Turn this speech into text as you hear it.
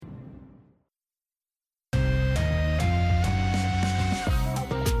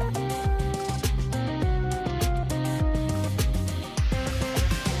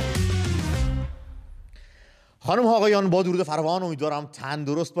خانم ها آقایان، با درود فراوان، امیدوارم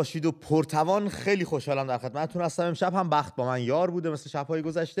تندرست باشید و پرتوان. خیلی خوشحالم در خدمتتون هستم. امشب هم بخت با من یار بوده مثل شب‌های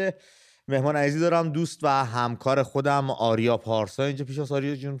گذشته. مهمان عزیزی دارم، دوست و همکار خودم آریا پارسا اینجا پیش از.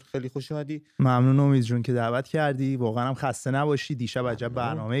 آریا جون خیلی خوش اومدی. ممنون امید جون که دعوت کردی. واقعا هم خسته نباشی. دیشب عجب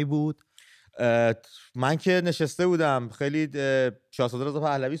برنامه‌ای بود. من که نشسته بودم، خیلی شاهزاده رضا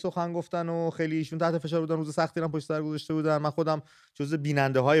پهلوی سخن گفتن و خیلی ایشون تحت فشار بودن، روز سختی هم پشت سر گذاشته بودن. من خودم جزء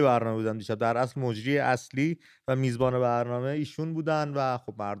بیننده های برنامه بودم دیشب. در اصل مجری اصلی و میزبان برنامه ایشون بودن و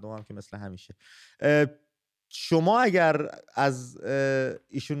خب مردم هم که مثل همیشه. شما اگر از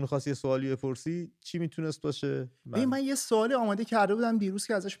ایشون می‌خواستی سوالی بپرسی چی میتونست باشه؟ من یه سوالی آماده کرده بودم دیروز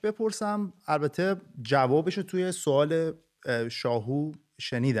که ازش بپرسم، البته جوابشو توی سوال شاهو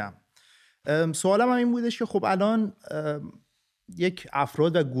شنیدم. سوالم هم این بودش که خب الان یک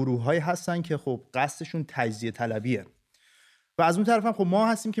افراد و گروه‌هایی هستن که خب قصدشون تجزیه طلبیه و از اون طرف هم خب ما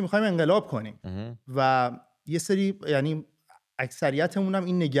هستیم که می‌خوایم انقلاب کنیم و یه سری، یعنی اکثریتمون هم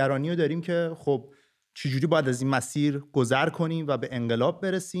این نگرانی رو داریم که خب چجوری باید از این مسیر گذر کنیم و به انقلاب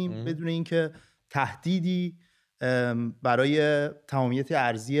برسیم بدون اینکه تهدیدی برای تمامیت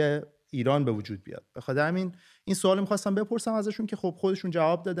ارضی ایران به وجود بیاد. به خاطر همین این سوال می‌خواستم بپرسم ازشون که خب خودشون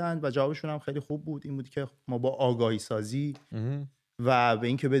جواب دادن و جوابشون هم خیلی خوب بود. این بود که ما با آگاهی سازی و به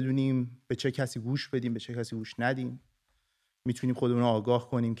اینکه بدونیم به چه کسی گوش بدیم به چه کسی گوش ندیم میتونیم خودمون رو آگاه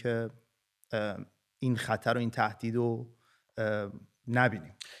کنیم که این خطر و این تهدید رو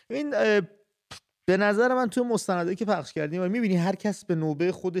نبینیم. این به نظر من تو مستندایی که پخش کردیم میبینی هر کس به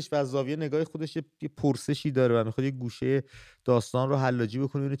نوبه خودش و از زاویه نگاه خودش یه پرسشی داره و میخواد یه گوشه داستان رو حلاجی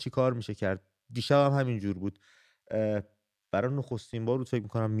بکنه ببینه چی کار میشه کرد. دیشب هم همینجور بود. برای نخستین بار رو فکر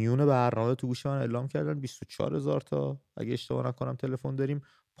میکنم میونه برنامه تو گوش من اعلام کردن 24,000 تا اگه اشتباه نکنم تلفن داریم.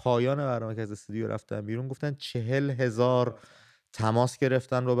 پایان برنامه که از استودیو رفتن بیرون گفتن 40,000 تماس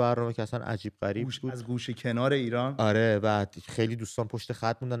گرفتن رو برنامه که اصلا عجیب غریب بود از گوشه کنار ایران. آره، و خیلی دوستان پشت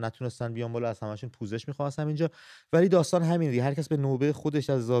خط موندن نتونستن بیان بالا، از همشون پوزش می‌خواستم اینجا. ولی داستان همینه دیگه، هر کس به نوبه خودش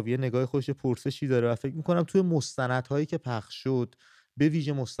از زاویه نگاه خودش پرسشی داره و فکر می‌کنم توی مستندهایی که پخش شد به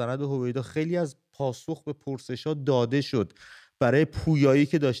ویژه مستند هویدا خیلی از پاسخ به پرسش‌ها داده شد برای پویایی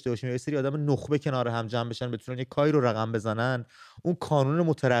که داشته باشیم. یه سری آدم نخبه کنار هم جمع بشن بتونن یه کاری رو رقم بزنن. اون کانون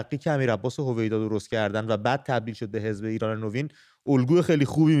مترقی که امیرعباس هویدا درست کردن و بعد تبدیل شد به حزب ایران نوین الگوی خیلی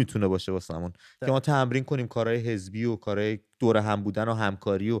خوبی میتونه باشه واسمون که ما تمرین کنیم کارهای حزبی و کارهای دور هم بودن و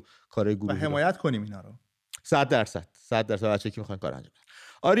همکاری و کارهای گروهی و حمایت کنیم اینا رو 100% بچه‌ای که میخوان کار انجام بدن.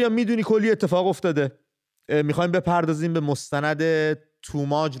 آریا میدونی کلی اتفاق افتاده. میخوایم بپردازیم به مستند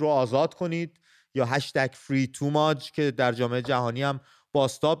توماج رو آزاد کنید یا هشتگ فری توماج که در جامعه جهانی هم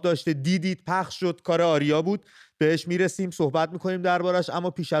بازتاب داشته. دیدید پخش شد، کار آریا بود، بهش میرسیم صحبت میکنیم دربارش. اما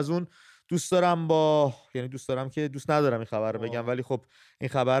پیش از اون دوست دارم که دوست ندارم این خبر رو بگم ولی خب این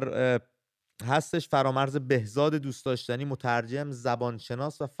خبر هستش. فرامرز بهزاد دوست داشتنی، مترجم،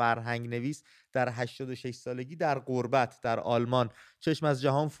 زبانشناس و فرهنگ نویس، در 86 سالگی در غربت در آلمان چشم از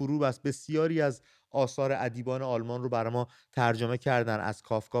جهان فرو بست. بسیاری از آثار ادیبان آلمان رو برای ما ترجمه کردن، از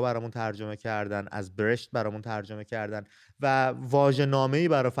کافکا برامون ترجمه کردن، از برشت برامون ترجمه کردن و واژه‌نامه‌ای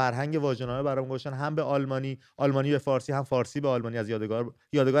برای فرهنگ واژه‌نامه برامون گذاشتن، هم به آلمانی به فارسی، هم فارسی به آلمانی. از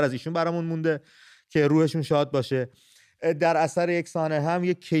یادگار از ایشون برامون مونده که روحشون شاد باشه. در اثر یک سانحه هم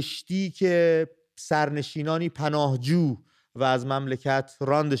یک کشتی که سرنشینانی پناهجو و از مملکت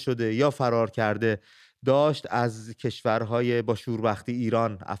رانده شده یا فرار کرده داشت از کشورهای با شوربختی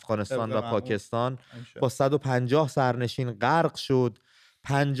ایران، افغانستان و پاکستان با 150 سرنشین غرق شد.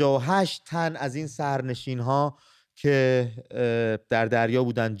 58 تن از این سرنشین ها که در دریا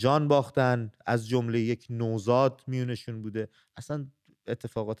بودن جان باختن، از جمله یک نوزاد میونشون بوده. اصلا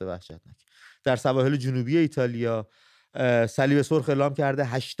اتفاقات وحشتناک. در سواحل جنوبی ایتالیا صلیب سرخ اعلام کرده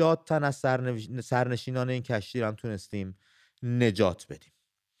 80 تن از سرنشینان این کشتی رو هم تونستیم نجات بدیم.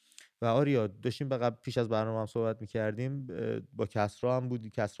 و آریا داشتیم پیش از برنامه هم صحبت میکردیم، با کسرا هم بود،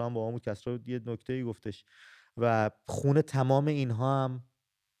 کسرا هم با ما بود. کسرا یه نکته‌ای گفتش و خون تمام اینها هم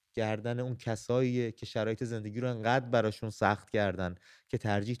گردن اون کساییه که شرایط زندگی رو انقدر براشون سخت کردن که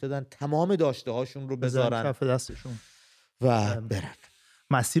ترجیح دادن تمام داشته هاشون رو بذارن کف دستشون و برن.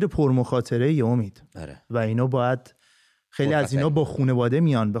 مسیر پرمخاطره ی امید و اینا باید خیلی از اینا با خانواده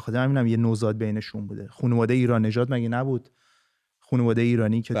میان. به خاطر همینم یه نوزاد بینشون بوده. خانواده ایران نژاد مگه نبود؟ خانواده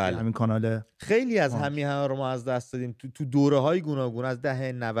ایرانی که همین کانال خیلی از همین ها رو ما از دست دادیم تو دوره‌های گوناگون از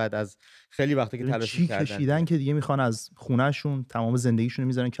دهه 90، از خیلی وقتی که تلاش می‌کردن کشیدن که دیگه میخوان از خونه‌شون تمام زندگیشون رو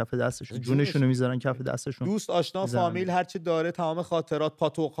میذارن کف دستشون، جونشون رو میذارن کف دستشون. دوست آشنا فامیل هر چه داره، تمام خاطرات،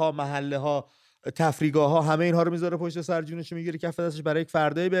 پاتوق‌ها، محله‌ها، تفریحگاه‌ها، همه اینها رو میذاره پشت سر جونش، میگیره کف دستش برای یک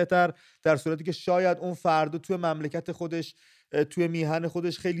فردای بهتر، در صورتی که شاید اون فرد تو مملکت خودش توی میهن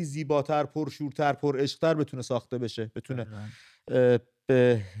خودش خیلی زیباتر، پرشورتر، پرعشق‌تر بتونه ساخته بشه، بتونه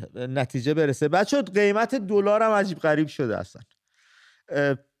به نتیجه برسه. بچه قیمت دلار هم عجیب غریب شده اصلا.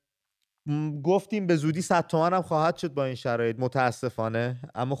 گفتیم به زودی 100 تومن هم خواهد شد با این شرایط متاسفانه،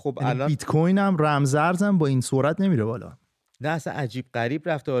 اما خب الان بیت کوین هم رمزارزم با این سرعت نمیره بالا. نه اصلا عجیب غریب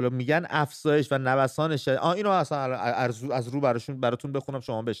رفته بالا. میگن افزایش و نوسانش اینو اصلا از رو براتون بخونم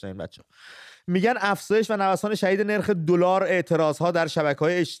شما بشنوین بچه‌ها. میگن افزایش و نوسان شدید نرخ دلار، اعتراضها در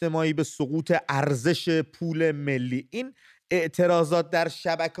شبکه‌های اجتماعی به سقوط ارزش پول ملی. این اعتراضات در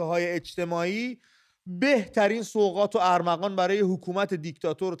شبکه‌های اجتماعی بهترین سوغات و ارمغان برای حکومت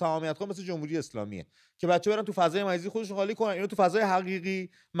دیکتاتور و تمامیت‌خواه مثل جمهوری اسلامیه که بچه‌ها برن تو فضای مجازی خودشون خالی کنن، اینو تو فضای حقیقی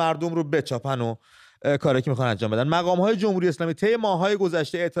مردم رو بچاپن و کاری که میخوان انجام بدن. مقام‌های جمهوری اسلامی طی ماه‌های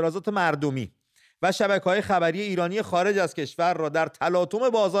گذشته اعتراضات مردمی و شبکه‌های خبری ایرانی خارج از کشور را در تلاطم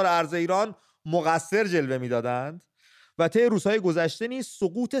بازار ارز ایران مقصر جلوه می‌دادند و طی روزهای گذشته نیز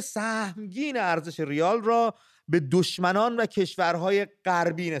سقوط سهمگین ارزش ریال را به دشمنان و کشورهای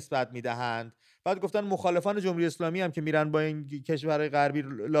غربی نسبت می‌دهند. بعد گفتن مخالفان جمهوری اسلامی هم که میرن با این کشورهای غربی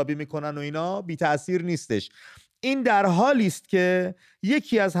لابی میکنن و اینا بی تأثیر نیستش. این در حالی است که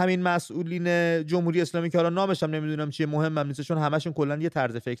یکی از همین مسئولین جمهوری اسلامی که حالا نامش هم نمیدونم چیه، مهمم نیست چون همشون کلا یه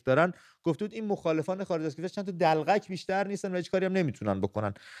طرز فکر دارن، گفته بود این مخالفان خارج از کشور چند تا دلغک بیشتر نیستن و هیچ کاری هم نمیتونن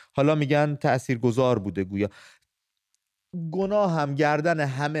بکنن. حالا میگن تاثیرگذار بوده گویا. گناه هم گردن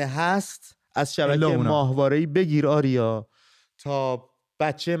همه هست، از شبکه ماهواره‌ای بگیر آریا تا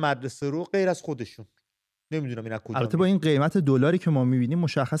بچه مدرسه رو، غیر از خودشون نمیدونم این از کجا. البته با این قیمت دلاری که ما میبینیم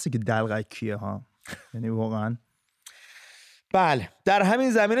مشخصه که دلغک کیه ها، یعنی واقعا. بله، در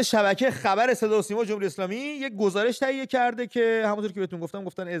همین زمینه شبکه خبر صدا و سیما جمهوری اسلامی یک گزارش تهیه کرده که همونطور که بهتون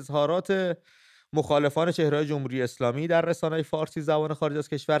گفتن اظهارات مخالفان چهره‌های جمهوری اسلامی در رسانه‌های فارسی زبان خارج از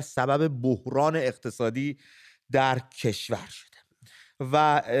کشور سبب بحران اقتصادی در کشور شده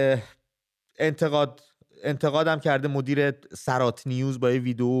و انتقادم کرده مدیر سرات نیوز با یه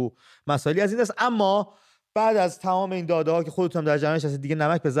ویدیو مسائلی از این است. اما بعد از تمام این داده ها که خودتون در جریانش هستید دیگه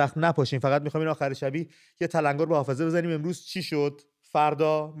نمک به زخم نپاشین، فقط میخوایم این آخر شبی یه تلنگر به حافظه بزنیم امروز چی شد،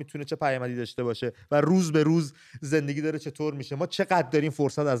 فردا میتونه چه پیامدی داشته باشه و روز به روز زندگی داره چطور میشه، ما چقدر داریم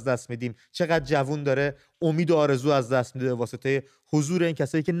فرصت از دست میدیم، چقدر جوون داره امید و آرزو از دست میده واسطه حضور این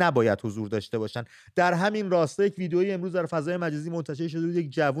کسایی که نباید حضور داشته باشن. در همین راستا یک ویدئویی امروز در فضای مجازی منتشر شده بود، یک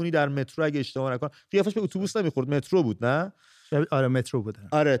جوونی در مترو اگه اشتباه نکنم قیافش به اتوبوس نمیخورد، مترو بود نه؟ آره مترو بود.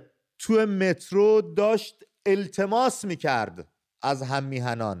 آره تو مترو داشت التماس میکرد از هم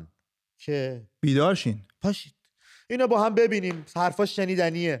میهنان که بیدارشین، پاشید اینو با هم ببینیم. حرفاش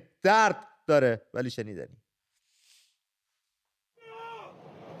شنیدنیه، درد داره ولی شنیدنی.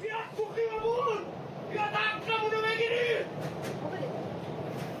 بیا تو خیابون، بیا دقیقمونو بگیری.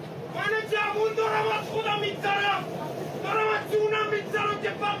 من جوون دارم از خودم میگذارم، دارم از جونم میگذارم که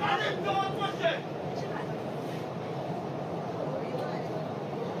فقط امتحان باشه.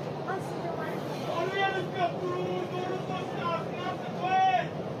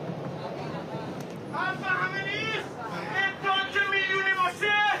 حرف همه نیست، امتحان که میلیونی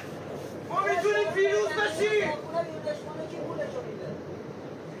باشه ما میتونیم پیروز بشیم.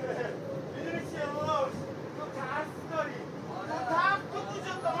 میدونی چیه باش؟ تو ترس داری، تو ترس تو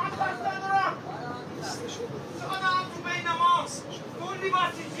وجود دارم، من ترس ندارم. چقدر هم تو بین ماست کلی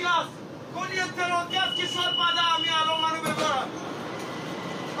بسیجی هست، کلی اطلاعاتی هست که شاید بعد همین الان منو ببرن،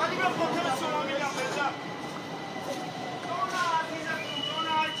 ولی به خاطر شما میگم بزن جان عزیزتون، جان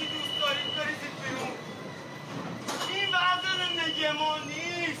هرچی دوست دارید بریزید بیرون. این وضع زندگی ما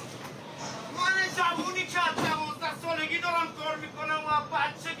نیست. من جوونی که از 12 سالگی دارم کار میکنم و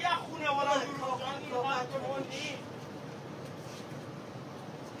بچگی از خونه‌وارم دور میشن، این وضع ما نیست.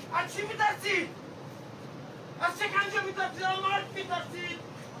 از چی میترسید؟ از شکنجه میترسید؟ از مرگ میترسید؟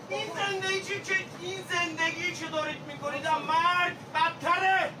 این زندگی که دارید میکنید از مرگ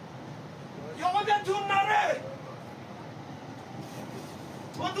بدتره. یادتون نره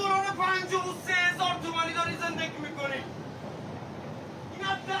با دوران 53,000 تومانی داری زندگی میکنی. این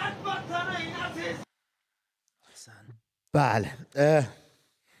از درد بدتره، این از بله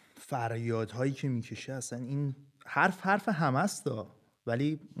فریادهایی که میکشه اصلا این حرف همه است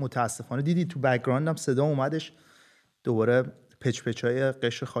ولی متاسفانه دیدی تو بک‌گراند هم صدا اومدش دوباره پچ‌پچ‌های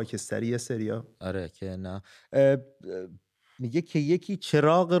قشر خاکستری یه سریا. آره که نه میگه که یکی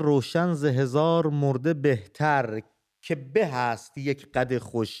چراغ روشن ز هزار مرده بهتر، که به هست یک قد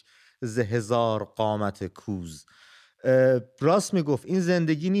خوش ز هزار قامت کوز. راست میگفت، این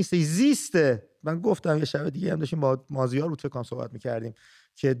زندگی نیست، زیسته. من گفتم یه شب دیگه هم داشتیم با مازیار رو فکر کنم صحبت میکردیم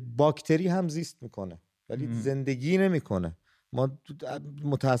که باکتری هم زیست میکنه ولی زندگی نمیکنه. ما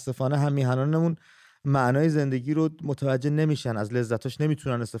متاسفانه هم میهنانمون معنای زندگی رو متوجه نمیشن، از لذتاش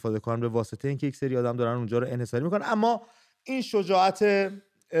نمیتونن استفاده کنن به واسطه اینکه یک سری آدم دارن اونجا رو انحصاری میکنن. اما این شجاعت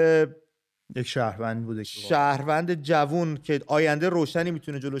یک شهروند بوده، شهروند جوون که آینده روشنی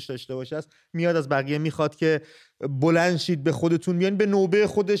میتونه جلوش داشته باشه است، میاد از بقیه میخواد که بلند شید، به خودتون بیان، به نوبه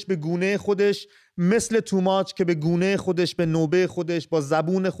خودش، به گونه خودش، مثل توماج که به گونه خودش، به نوبه خودش، با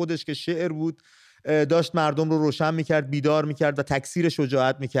زبون خودش که شعر بود داشت مردم رو روشن میکرد، بیدار میکرد و تکثیر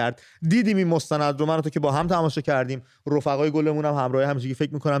شجاعت میکرد. دیدیم این مستند رو، من و تو که با هم تماشا کردیم، رفقای گلمون هم همراه همچنین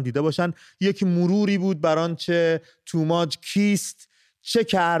فکر میکنم دیده باشن. یک مروری بود بر آنچه توماج کیست، چه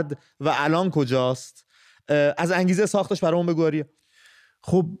کرد و الان کجاست. از انگیزه ساختش برامون بگو آریا.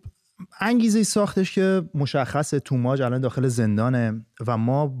 خب انگیزه ساختش که مشخصه، توماج الان داخل زندانه و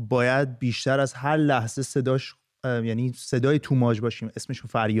ما باید بیشتر از هر لحظه صداش، یعنی صدای توماج باشیم، اسمشو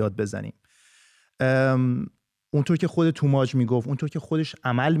فریاد بزنیم. اونطور که خود توماج میگفت، اونطور که خودش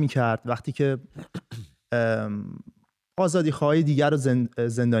عمل میکرد وقتی که آزادی خواهی دیگر رو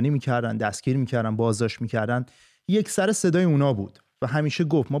زندانی میکردن، دستگیر میکردن، بازداشت میکردن، یک سر صدای اونا بود و همیشه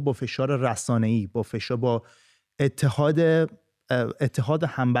گفت ما با فشار رسانه‌ای، با فشار، با اتحاد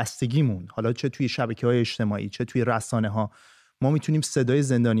همبستگیمون، حالا چه توی شبکه‌های اجتماعی چه توی رسانه‌ها، ما میتونیم صدای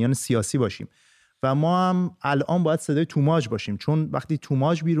زندانیان سیاسی باشیم و ما هم الان باید صدای توماج باشیم، چون وقتی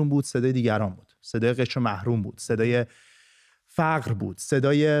توماج بیرون بود صدای دیگران بود، صدای قشر محروم بود، صدای فقر بود،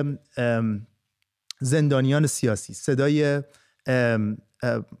 صدای زندانیان سیاسی، صدای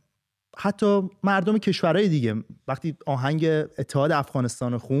حتی مردم کشورهای دیگه. وقتی آهنگ اتحاد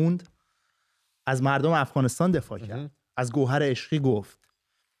افغانستان خوند، از مردم افغانستان دفاع کرد، از گوهر عشقی گفت،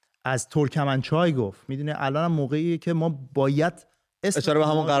 از ترکمنچای گفت. میدونه الان هم موقعیه که ما باید اشاره به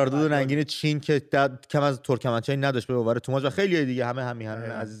همون قرارداد رنگین چین که کم از ترکمنچای نداشت به باور توماج و خیلی دیگه، همه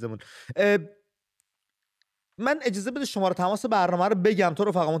عزیزمون. من اجازه بده شماره تماس برنامه رو بگم، تو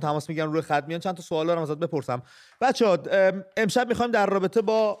رفقامون تماس میگیرن روی خط میان، چند تا سوال دارم ازت بپرسم. بچه‌ها امشب میخوایم در رابطه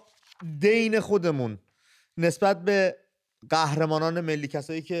با دین خودمون نسبت به قهرمانان ملی،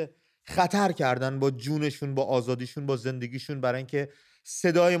 کسایی که خطر کردن با جونشون، با آزادیشون، با زندگیشون، برای اینکه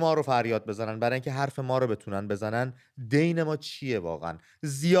صدای ما رو فریاد بزنن، برای اینکه حرف ما رو بتونن بزنن، دین ما چیه واقعا؟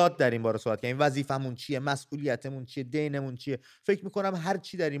 زیاد در این باره صحبت کردیم، وظیفمون چیه، مسئولیتمون چیه، دینمون چیه. فکر میکنم هر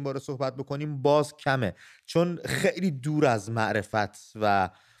چی در این باره صحبت بکنیم باز کمه، چون خیلی دور از معرفت و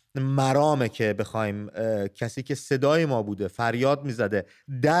مرامه که بخوایم کسی که صدای ما بوده، فریاد میزده،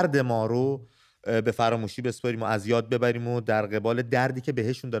 درد ما رو به فراموشی بسپاریم و از یاد ببریم و در قبال دردی که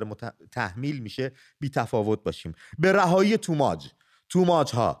بهشون داره تحمیل میشه بی تفاوت باشیم. به رهایی توماج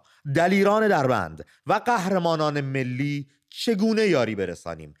ها، دلیران دربند و قهرمانان ملی چگونه یاری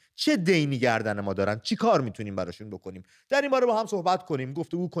برسانیم؟ چه دینی گردن ما دارن؟ چی کار میتونیم براشون بکنیم؟ در این باره با هم صحبت کنیم،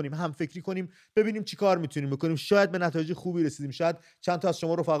 گفتگو کنیم، هم فکری کنیم، ببینیم چی کار میتونیم بکنیم. شاید به نتایج خوبی رسیدیم، شاید چند تا از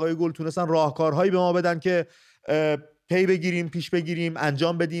شما رفقای گل تونستن راهکارهایی به ما بدن که پی بگیریم، پیش بگیریم،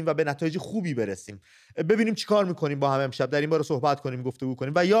 انجام بدیم و به نتایج خوبی برسیم. ببینیم چی کار میکنیم با هم امشب، در این باره صحبت کنیم، گفتگو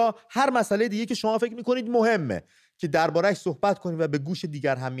کنیم، و یا هر مسئله دیگه که شما فکر میکنید مهمه که درباره‌اش صحبت کنیم و به گوش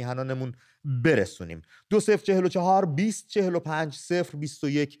دیگر هم میهنانمون برسونیم. 2044 2045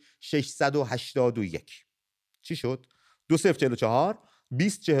 021 681. چی شد؟ 2044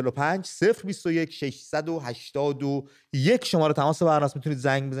 2045 021 681 شماره تماس برنامه، میتونید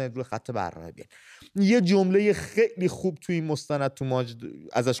زنگ بزنید روی خط برنامه بیاید. یه جمله خیلی خوب توی این مستند توماج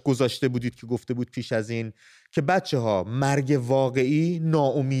ازش گذاشته بودید که گفته بود پیش از این که بچه‌ها، مرگ واقعی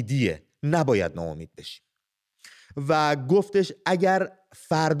ناامیدیه، نباید ناامید بشیم. و گفتش اگر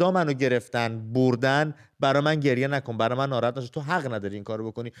فردا منو گرفتن بردن، برای من گریه نکن، برای من ناراحت نشو، تو حق نداری این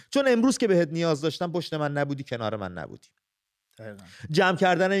کارو بکنی، چون امروز که بهت نیاز داشتم پشت من نبودی، کنار من نبودی. جمع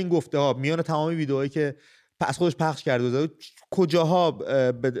کردن این گفته ها میان تمام ویدئوهایی که پس خودش پخش کرده، کجاها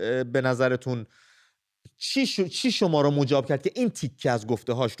به نظرتون چی شما رو مجاب کرد که این تیکه از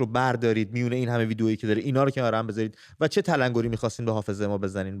گفته هاش رو بردارید میونه این همه ویدئویی که داره، اینا رو کنار هم بذارید و چه تلنگری می‌خواستین به حافظه ما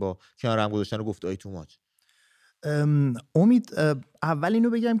بزنین با کنار هم گذاشتن گفته های توماج؟ امید، اول اینو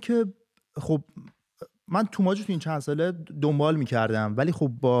بگم که خب من توماج رو تو این چند ساله دنبال می‌کردم، ولی خب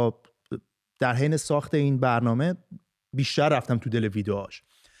با در حین ساخت این برنامه بیشتر رفتم تو دل ویدئوهاش.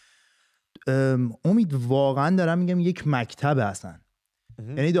 امید، واقعا دارم میگم یک مکتب هستن،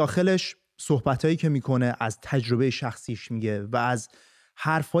 یعنی داخلش صحبتایی که میکنه، از تجربه شخصیش میگه و از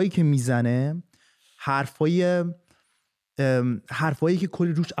حرفایی که میزنه، حرفایی که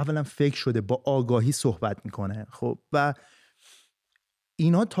کلی روش اولا فکر شده، با آگاهی صحبت میکنه. خب و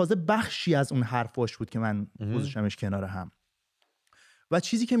اینا تازه بخشی از اون حرفاش بود که من گذاشتمش کنار هم. و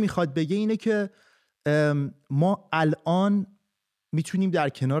چیزی که میخواد بگه اینه که ما الان میتونیم در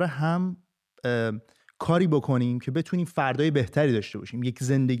کنار هم کاری بکنیم که بتونیم فردای بهتری داشته باشیم. یک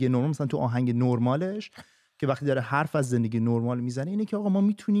زندگی نرمال، مثلا تو آهنگ نرمالش که وقتی داره حرف از زندگی نرمال میزنه اینه که آقا ما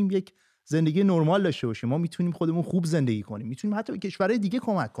میتونیم یک زندگی نرمال داشته باشیم، ما میتونیم خودمون خوب زندگی کنیم، میتونیم حتی به کشورهای دیگه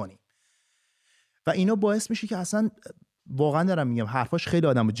کمک کنیم و اینا باعث میشه که اصلا واقعا دارم میگم حرفاش خیلی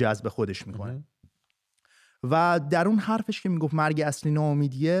آدمو جذب خودش میکنه. و در اون حرفش که میگفت مرگ اصلی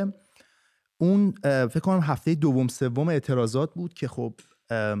ناامیدیه، اون فکر کنم هفته دوم سوم اعتراضات بود که خب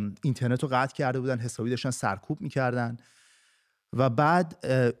اینترنت رو قطع کرده بودن، حسابی داشتن سرکوب میکردن و بعد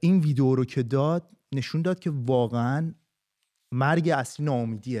این ویدیو رو که داد نشون داد که واقعا مرگ اصلی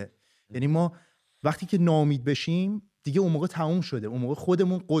ناامیدیه. یعنی ما وقتی که ناامید بشیم دیگه اون موقع تموم شده، اون موقع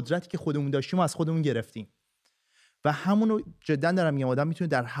خودمون قدرتی که خودمون داشتیم از خودمون گرفتیم و همونو جدا دارم میگم آدم میتونه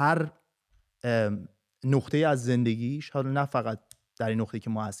در هر نقطه از زندگیش، حالا نه فقط در این نقطه‌ای که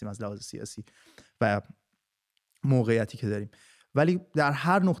ما هستیم از لحاظ سیاسی و موقعیتی که داریم، ولی در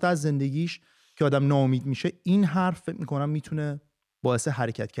هر نقطه از زندگیش که آدم ناامید میشه این حرف فکر میکنم میتونه باعث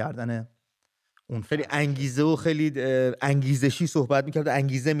حرکت کردن اون خیلی انگیزه و خیلی انگیزشی صحبت میکرد و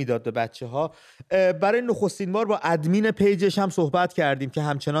انگیزه میداد به بچه‌ها. برای نخستین بار با ادمین پیجش هم صحبت کردیم که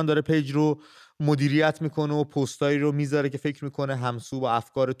همچنان داره پیج رو مدیریت میکنه و پستایی رو میذاره که فکر میکنه همسو با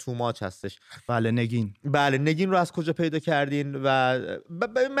افکار توماچ هستش. بله نگین رو از کجا پیدا کردین؟ و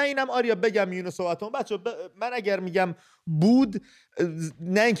من اینم آریا بگم اینو صحبتون بچه من اگر میگم بود،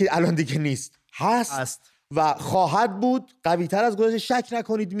 نه اینکه الان دیگه نیست، هست و خواهد بود، قوی تر از گذشته، شک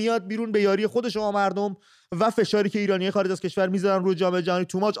نکنید میاد بیرون به یاری خود شما مردم و فشاری که ایرانی خارج از کشور میذارن روی جامعه جهانی.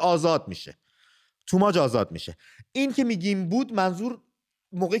 توماچ آزاد میشه. این که میگیم بود منظور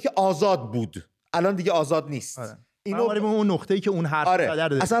موقعی که آزاد بود، الان دیگه آزاد نیست. اینو اون نقطه‌ای که اون حرف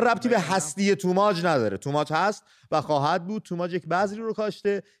زده اصلا ربطی به هستی توماچ نداره. توماچ هست و خواهد بود. توماچ یک بذری رو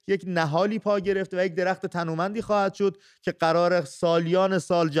کاشته، یک نهالی پا گرفته و یک درخت تنومندی خواهد شد که قرار سالیان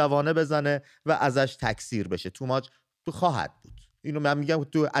سال جوانه بزنه و ازش تکثیر بشه. توماچ تو خواهد بود. اینو من میگم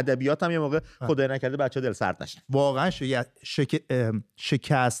تو ادبیات هم یه موقع خدای نکرده بچه‌ها دل سرد نشن. واقعا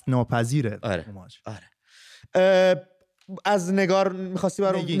شکست ناپذیره توماچ. از نگار می‌خواستی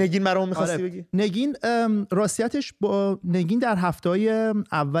نگین مرام می‌خواستی بگی؟ نگین راستیتش با نگین در هفته‌های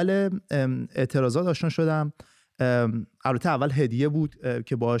اول اعتراضات آشنا شدم. البته اول هدیه بود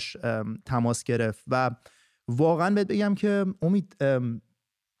که باش تماس گرفت و واقعا بهت بگم که امید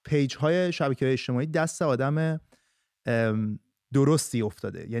پیج‌های شبکه‌های اجتماعی دست آدم درستی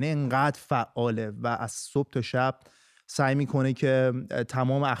افتاده، یعنی انقدر فعاله و از صبح تا شب سعی میکنه که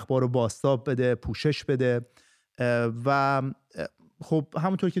تمام اخبار رو بازتاب بده، پوشش بده و خب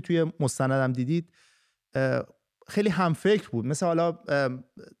همونطور که توی مستندم دیدید خیلی همفکر بود. مثل حالا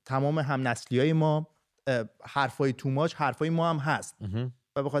تمام همنسلیای ما حرفای توماچ حرفای ما هم هست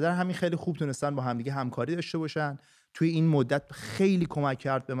و به خاطر همین خیلی خوب تونستن با همدیگه همکاری داشته باشن. توی این مدت خیلی کمک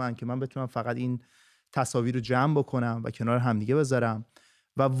کرد به من که من بتونم فقط این تصاویر رو جمع بکنم و کنار همدیگه بذارم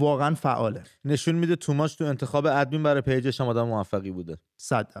و واقعا فعاله. نشون میده توماچ تو انتخاب ادمین برای پیجش هم آدم موفقی بوده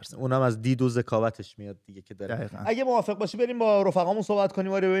 100%. اونم از دید و ذکاوتش میاد دیگه که داره. دقیقا. اگه موافق باشی بریم با رفقامون صحبت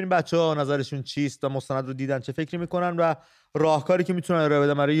کنیم و ببینیم بچه‌ها نظرشون چیست و مستند رو دیدن چه فکری میکنن و راهکاری که میتونن ارائه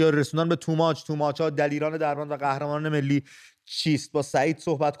بدن برای رسوندن به توماچ‌ها دلیران درمان و قهرمانان ملی چیست. با سعید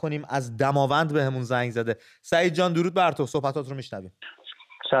صحبت کنیم، از دماوند بهمون زنگ زده. سعید جان درود بر تو، صحبتات رو میشنویم.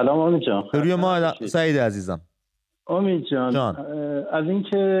 سلام امید جان. روی ما سعید عزیزم. امید جان از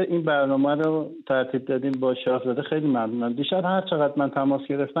اینکه این برنامه رو ترتیب دادیم با شاهزاده خیلی ممنونم. دیشب هر چقدر من تماس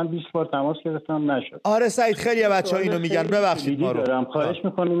گرفتم 20 بار تماس گرفتم نشد. آره سعید خیلی بچه‌ها اینو میگن، ببخشید ما رو. خواهش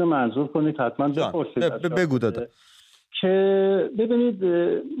می‌کنم اینو منظور کنید، حتما بپرسید. بگو داده. که ببینید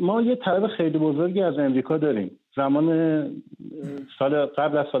ما یه طلب خیلی بزرگی از امریکا داریم. زمان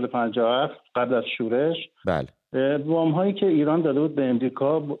قبل از سال 57 قبل از شورش، بله، وام‌هایی که ایران داده بود به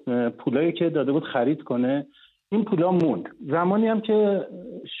امریکا، پولایی که داده بود خرید کنه، این پولا موند. زمانی هم که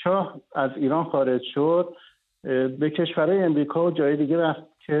شاه از ایران خارج شد به کشورهای امریکا و جای دیگه رفت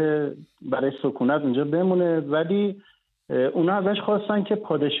که برای سکونت اونجا بمونه، ولی اونا ازش خواستن که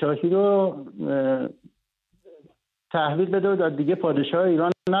پادشاهی رو تحویل بده و دیگه پادشاه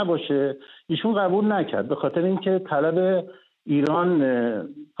ایران نباشه. ایشون قبول نکرد به خاطر اینکه طلب ایران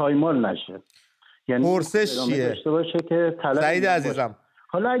پایمال نشه. یعنی پرسش چیه؟ سعید عزیزم،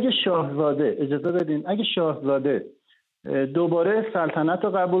 حالا اگه شاهزاده، اجازه بدین، اگه شاهزاده دوباره سلطنت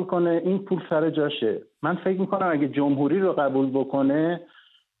رو قبول کنه این پول سر جاشه. من فکر میکنم اگه جمهوری رو قبول بکنه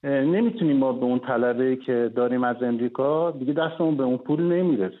نمیتونیم ما به اون طلبی که داریم از امریکا دیگه دستمون به اون پول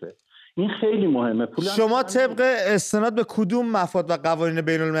نمیرسه. این خیلی مهمه. شما طبق استناد به کدوم مفاد و قوانین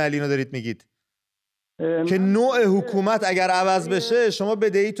بین المللی رو دارید میگید که نوع حکومت اگر عوض بشه شما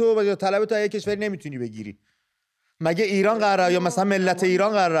بدهی تو یا طلب تو از یک کشوری نمیتونی بگیری؟ مگه ایران قراره یا مثلا ملت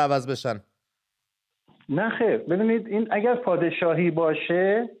ایران قراره عوض بشن؟ نه خیر، ببینید این اگر پادشاهی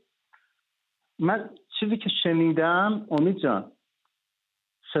باشه، من چیزی که شنیدم، امید جان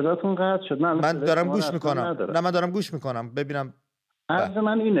صداتون قطع شد. من دارم گوش میکنم. نه من دارم گوش میکنم ببینم. عرض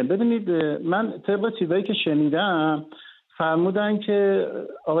من اینه، ببینید من طبق چیزایی که شنیدم فرمودن که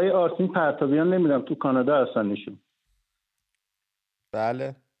آقای آرتین پرتابیان نمیدونم تو کانادا هستن ایشون.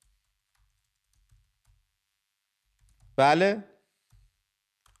 بله بله.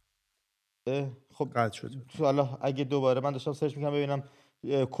 خب قطع شد. حالا اگه دوباره من داشتم سرچ میکنم ببینم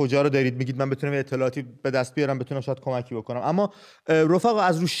کجا رو دارید میگید، من بتونم اطلاعاتی به دست بیارم، بتونم شاید کمکی بکنم. اما رفقا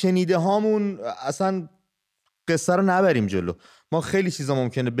از رو شنیده هامون اصلا قصه رو نبریم جلو. ما خیلی چیزا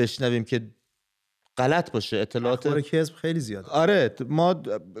ممکنه بشنویم که غلط باشه، اطلاعات اخبار کذب خیلی زیاده. آره ما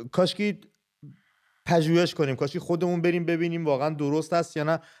کاشکی پژوهش کنیم، کاشکی خودمون بریم ببینیم واقعا درست است یا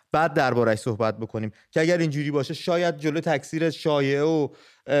نه، بعد درباره‌اش صحبت بکنیم که اگر اینجوری باشه شاید جلو تکثیر شایعه و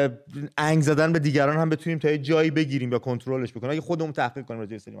انگ زدن به دیگران هم بتونیم تا یه جایی بگیریم یا کنترلش بکنیم اگه خودمون تحقیق کنیم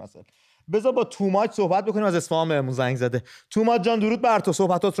راجع به سری مسائل. بذار با توماج صحبت بکنیم از اصفهان بهمون زنگ زده. توماج جان درود بر تو،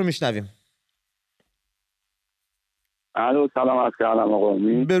 صحبتات رو میشنویم. الو سلام عرض کردم آقا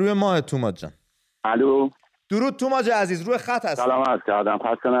امید. به روی ماه توماج جان. الو درود توماج عزیز، روی خط هست. سلام عرض کردم،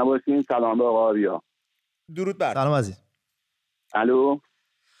 خسته نباشین. سلام به آقا آریا. درود بر. سلام عزیز. الو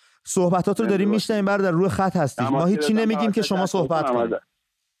صحبتات رو داریم میشنویم برادر، روی خط هستی. ما هیچی نمیگیم که شما صحبت کنید.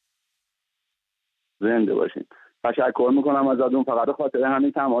 زنده باشین. تشکر میکنم ازتون، فقط به خاطر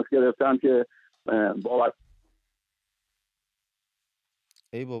همین تماس گرفتم که بابت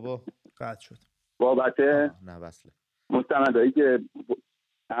ای بابا قطع شد. بابت نه وصله مستندایی که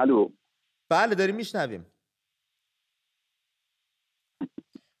الو بله داریم میشنویم.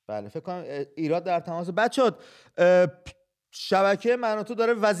 بله فکر کنم ایراد در تماس. بچه‌ها شبکه من و تو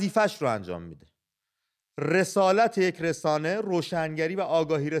داره وظیفش رو انجام میده. رسالت یک رسانه روشنگری و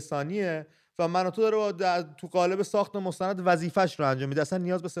آگاهی رسانیه و من و تو داره تو قالب ساخت مستند وظیفش رو انجام میده. اصلا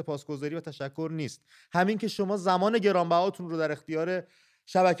نیاز به سپاسگزاری و تشکر نیست. همین که شما زمان گرانبهاتون رو در اختیار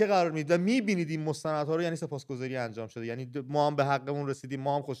شبکه قرار میدید و میبینید این مستندها رو، یعنی سپاسگزاری انجام شده، یعنی ما هم به حقمون رسیدیم،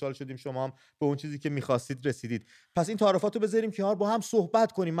 ما هم خوشحال شدیم، شما هم به اون چیزی که می‌خواستید رسیدید. پس این تعارفات رو بذاریم کنار، با هم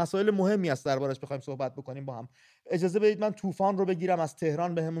صحبت کنیم. مسائل مهمی است دربارش بخوایم صحبت بکنیم با هم. اجازه بدید من طوفان رو بگیرم، از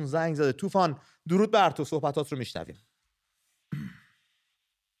تهران بهمون زنگ زده. طوفان درود بر تو، صحبتات رو میشنویم.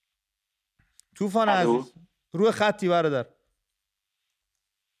 طوفان عزیز روی خطی برادر.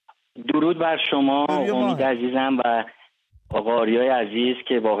 درود بر شما امید عزیزم و آقا آریای عزیز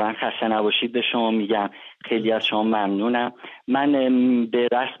که واقعا خسته نباشید به شما میگم. خیلی از شما ممنونم. من به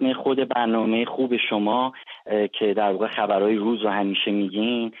رسم خود برنامه خوب شما که در واقع خبرهای روز رو همیشه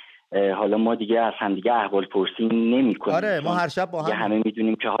میگین، حالا ما دیگه از هم دیگه احوال پرسی نمی کنیم. آره ما هر شب با هم همه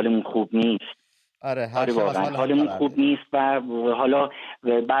میدونیم که حالمون خوب نیست. آره هر شب واقعا حالمون خوب نیست و حالا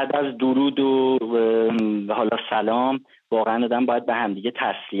بعد از درود و حالا سلام واقعا آدم باید به هم دیگه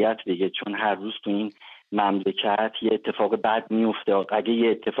تسلیت بگه، چون هر روز تو این مملکت یه اتفاق بد میفته. اگه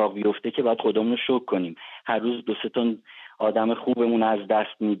یه اتفاق بیفته که باید خودمون رو شکر کنیم. هر روز 2-3 تا آدم خوبمون از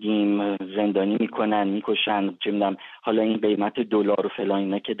دست میدیم، زندانی میکنن، میکشن، چه میدونم حالا این قیمت دلار و فلان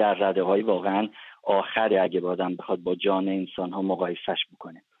اینا که در رده‌های واقعا آخره اگه آدم بخواد با جان انسان ها مقایسش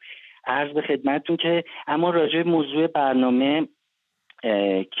بکنه. عرض به خدمتتون که اما راجع به موضوع برنامه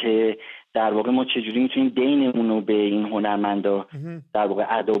که در واقع ما چجوری میتونیم دینمون رو به این هنرمندا در واقع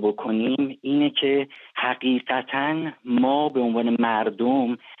ادا بکنیم، اینه که حقیقتا ما به عنوان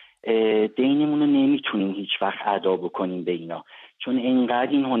مردم دینمون رو نمیتونیم هیچ وقت ادا بکنیم به اینا، چون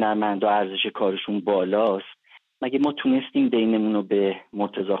اینقدر این هنرمندا ارزش کارشون بالاست. مگه ما تونستیم دینمون رو به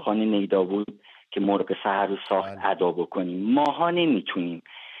مرتضی خان نیداود که مرغ سحر رو ساخت ادا بکنیم؟ ماها نمیتونیم.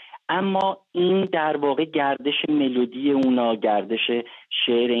 اما این در واقع گردش ملودی اونا، گردش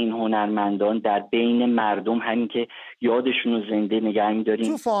شعر این هنرمندان در بین مردم، همین که یادشون رو زنده نگه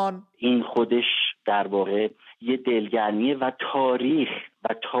می‌داریم، این خودش در واقع یه دلگرمیه و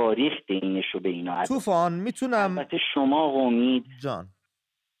تاریخ دینش رو به اینا. طوفان میتونم البته شما امید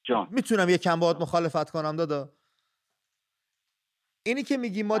جان میتونم یکم باهات مخالفت کنم دادا؟ اینی که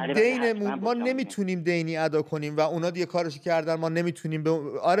میگی ما دینمون، ما نمیتونیم دینی ادا کنیم و اونا دیگه کارشو کردن، ما نمیتونیم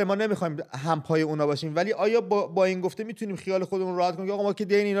آره ما نمیخوایم هم پای اونا باشیم، ولی آیا با این گفته میتونیم خیال خودمون راحت کنیم که آقا ما که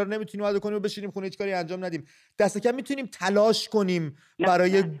دین اینا رو نمیتونیم ادا کنیم و بشینیم خونه هیچ کاری انجام ندیم؟ دست کم میتونیم تلاش کنیم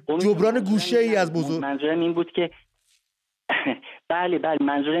برای جبران گوشه‌ای از بزرگ. منظورم این بود که بله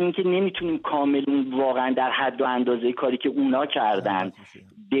منظورم این که نمیتونیم کامل واقعا در حد و اندازه کاری که اونا کردن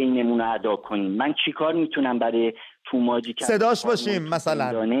دینمون رو ادا کنیم. من چیکار میتونم برای توماجی که صداش باشیم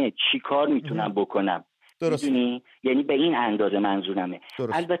مثلا؟ چیکار میتونم بکنم؟ درست. یعنی به این اندازه منظورمه.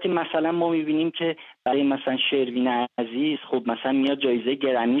 درست. البته مثلا ما میبینیم که برای مثلا شروین عزیز خب مثلا میاد جایزه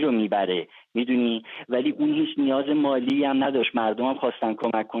گرمی رو میبره، میدونی، ولی اون هیچ نیاز مالی هم نداشت. مردم هم خواستن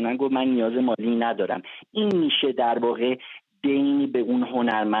کمک کنن، گفت من نیاز مالی ندارم. این میشه در واقع دینی به اون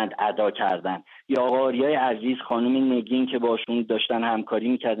هنرمند ادا کردن. یا آقا آریای عزیز، خانم نگین که باشون داشتن همکاری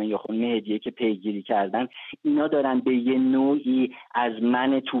میکردن، یا خانم هدیه که پیگیری کردن، اینا دارن به یه نوعی از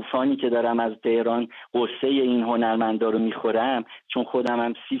من طوفانی که دارم از تهران قصه این هنرمندا رو میخورم، چون خودم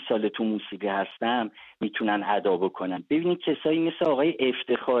هم 30 سال تو موسیقی هستم، میتونن ادا بکنن. ببینید کسایی مثل آقای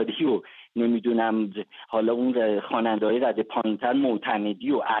افتخاری و نمیدونم حالا اون خواننده‌های رده پایینتر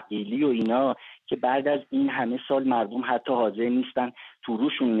معتمدی و عقیلی و اینا که بعد از این همه سال مردم حتی حاضر نیستن تو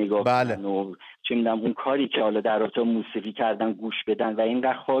روشون نگاه کنن و چه میدونم اون کاری که حالا در رابطه موسیقی کردن گوش بدن و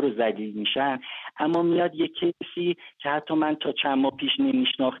اینقدر خوار و ذلیل میشن. اما میاد یک کسی که حتی من تا چند ماه پیش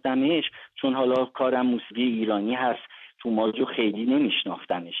نمیشناختمش، چون حالا کارم موسیقی ایرانی هست، تو ماجو خیلی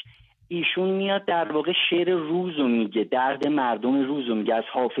نمیشناختمش، ایشون میاد در واقع شعر روزو میگه، درد مردم روزو میگه. از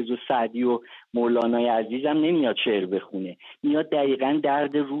حافظ و سعدی و مولانای عزیزم نمیاد شعر بخونه، میاد دقیقاً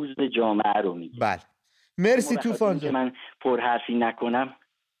درد روز جامعه رو میگه. بله، مرسی طوفان جان. من پرحرفی نکنم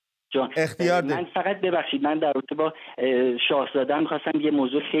جان، اختیار من فقط ببخشید، من در رابطه با شاهزاده می‌خواستم یه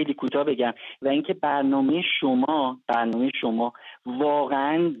موضوع خیلی کوتاه بگم و اینکه برنامه شما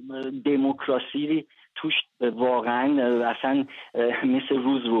واقعاً دموکراسی توش واقعا اصلا مثل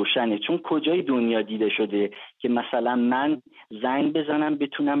روز روشنه. چون کجای دنیا دیده شده که مثلا من زنگ بزنم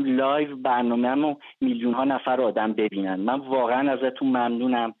بتونم لایو برنامه‌مو میلیون ها نفر آدم ببینن؟ من واقعا ازتون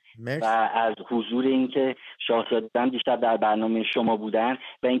ممنونم و از حضور اینکه شاهزاده دیشب در برنامه شما بودن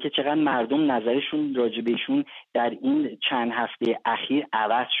و اینکه چقدر مردم نظرشون راجع بهشون در این چند هفته اخیر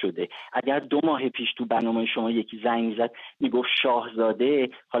عوض شده. اگر 2 ماه پیش تو برنامه شما یکی زنگ میزد میگفت شاهزاده،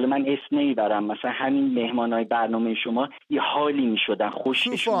 حالا من اسم نمیبرم، مثلا همین مهمانای برنامه شما یه حالی میشدن،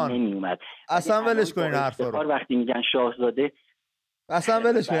 خوششون نمیومد. اصلا ولش کنین حرفا رو. وقتی میگن شاهزاده اصلا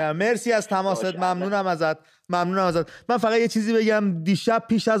ولش کنم. مرسی از تماست، ممنونم ازت. من فقط یه چیزی بگم. دیشب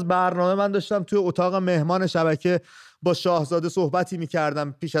پیش از برنامه من داشتم توی اتاق مهمان شبکه با شاهزاده صحبتی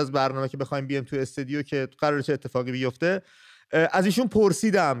میکردم پیش از برنامه که بخوایم بیام توی استودیو که قراره چه اتفاقی بیفته. از ایشون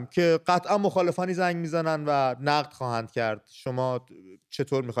پرسیدم که قطعا مخالفانی زنگ میزنن و نقد خواهند کرد، شما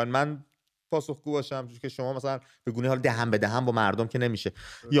چطور میخواین؟ من پاسخگو باشم که شما مثلا به گونه حال دهن به دهن با مردم که نمیشه،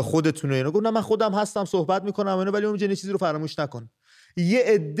 یا خودتون اینو گفتم من خودم هستم صحبت میکنم اینو، ولی اون چیزی رو فراموش نکن. یه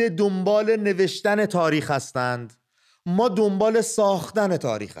عده دنبال نوشتن تاریخ هستند، ما دنبال ساختن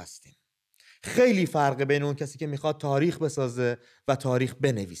تاریخ هستیم. خیلی فرقه بین اون کسی که میخواد تاریخ بسازه و تاریخ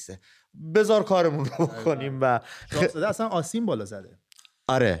بنویسه. بذار کارمون رو بکنیم. و شاهزاده اصلا آسین بالا زده.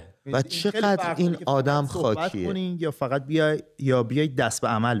 آره، و چقدر این آدم خاکیه. یا فقط بیای دست به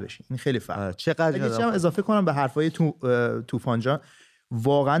عمل بشین. این خیلی فرق. چقدر یه چیزی اضافه کنم به حرفای طوفان جان.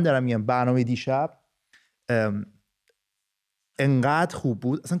 واقعا دارم میگم برنامه دیشب انقدر خوب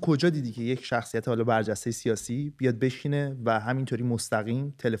بود. اصلا کجا دیدی که یک شخصیت حالا برجسته سیاسی بیاد بشینه و همینطوری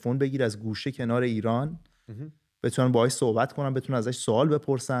مستقیم تلفن بگیر از گوشه کنار ایران، بتونن باهاش صحبت کنن، بتونن ازش سوال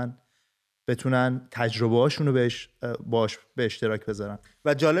بپرسن، بتونن تجربه هاشونو باش به اشتراک بذارن.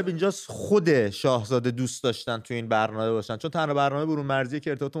 و جالب اینجاست خود شاهزاده دوست داشتن تو این برنامه باشن، چون تنها برنامه برون مرزیه که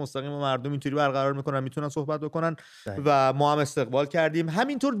ارتباط مستقیم با مردم اینطوری برقرار میکنن، میتونن صحبت بکنن و ما هم استقبال کردیم.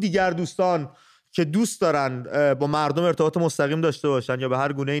 همینطور دیگر دوستان که دوست دارن با مردم ارتباط مستقیم داشته باشن یا به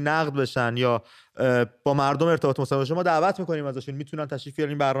هر گونه‌ای نقد بشن یا با مردم ارتباط مستقیم داشته باشن، ما دعوت میکنیم ازشون، میتونن تشریف بیارن.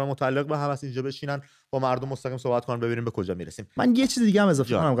 این برنامه متعلق به هم هست، اینجا بشینن با مردم مستقیم صحبت کنن، ببینیم به کجا میرسیم. من یه چیز دیگه هم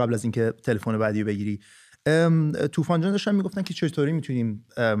اضافه کنم قبل از اینکه تلفن بعدی رو بگیری. طوفان جان داشتن میگفتن که چطوری میتونیم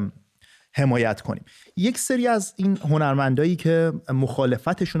حمایت کنیم. یک سری از این هنرمندایی که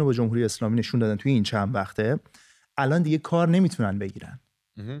مخالفتشون رو با جمهوری اسلامی نشون دادن توی این چند وقته، الان دیگه کار نمیتونن بگیرن.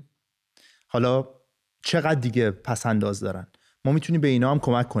 حالا چقدر دیگه پسنداز دارن، ما میتونیم به اینا هم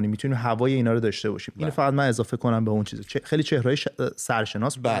کمک کنیم، میتونیم هوای اینا رو داشته باشیم. اینو فقط من اضافه کنم به اون چیز. خیلی چهرهای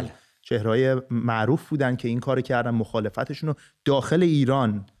سرشناس بودن، چهرهای معروف بودن که این کارو کردن، مخالفتشون رو داخل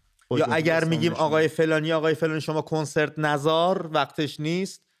ایران. یا اگر میگیم آقای فلانی شما کنسرت نذار، وقتش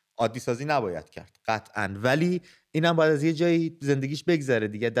نیست، عادی سازی نباید کرد قطعاً، ولی اینم باید از یه جایی زندگیش بگذره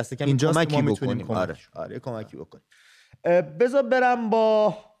دیگه، دست کم کمکی بکنیم. آره کمکی بکنیم. بذار برم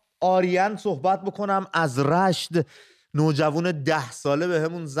با آریان صحبت بکنم از رشت. نوجوان 10 ساله به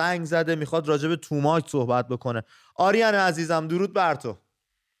همون زنگ زده، میخواد راجع به توماج صحبت بکنه. آریان عزیزم درود بر تو.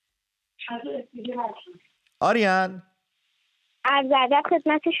 آریان عرض ادب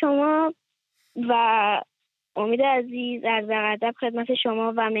خدمت شما و امید عزیز، عرض ادب خدمت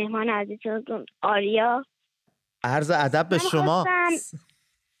شما و مهمان عزیزتون آریا. عرض ادب به شما.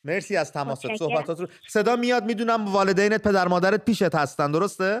 مرسی از تماست. صحبتات رو صدا میاد. میدونم والدینت پدر مادرت پیشت هستن،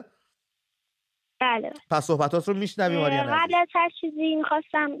 درسته؟ بله. پس صحبتات رو میشنویم آریان عزیز. قبل از هر چیزی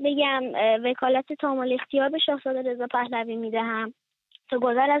میخواستم بگم وکالت تامل اختیار به شاهزاده رضا پهلوی میدهم تا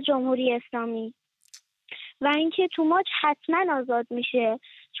گذر از جمهوری اسلامی و اینکه توماج حتما آزاد میشه،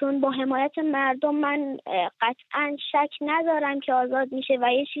 چون با حمایت مردم من قطعا شک ندارم که آزاد میشه.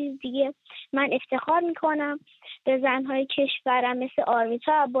 و یه چیز دیگه، من افتخار میکنم به زنهای کشورم مثل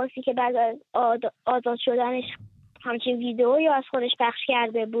آرمیتا عباسی که بعد از آزاد شدنش همچین ویدئویی از خودش پخش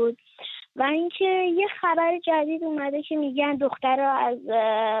کرده بود. و اینکه یه خبر جدید اومده که میگن دخترها از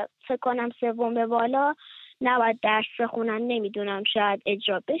فکر کنم سوم به بالا نباید درس بخونن. نمیدونم شاید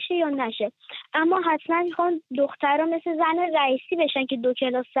اجرا بشه یا نشه، اما حتما میخوان دخترها مثل زن رئیسی بشن که 2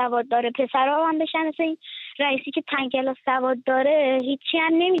 کلاس سواد داره، پسرها هم بشن مثل این رئیسی که 5 کلاس سواد داره، هیچی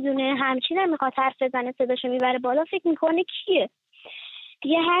هم نمیدونه، همچین هم میخواد حرف بزنه صداشو میبره بالا، فکر میکنه کیه.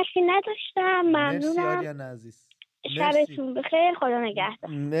 دیگه حرفی نداشتم. ممنونم. مرسی آریان عزیز. شبتون بخیر. خدا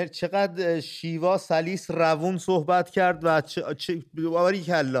نگهدار. چقدر شیوا سلیس روون صحبت کرد و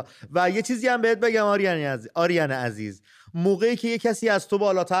باریکلا. و یه چیزی هم بهت بگم آریان عزیز، موقعی که یه کسی از تو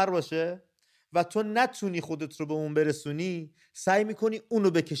بالاتر باشه و تو نتونی خودت رو به اون برسونی، سعی میکنی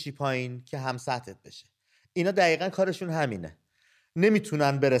اونو بکشی پایین که هم سطحت بشه. اینا دقیقا کارشون همینه.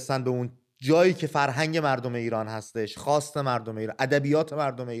 نمیتونن برسن به اون جایی که فرهنگ مردم ایران هستش، خواست مردم ایران، ادبیات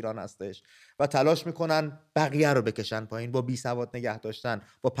مردم ایران هستش و تلاش میکنن بقیه رو بکشن پایین با بی سواد نگه داشتن،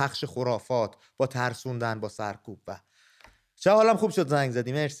 با پخش خرافات، با ترسوندن، با سرکوب. و چه حالم خوب شد زنگ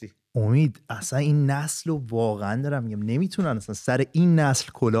زدی. مرسی امید. اصلا این نسل رو واقعا دارم میگم نمیتونن اصلا سر این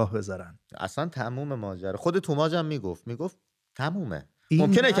نسل کلاه بذارن. اصلا تموم ماجرا. خود توماج هم میگفت تمومه.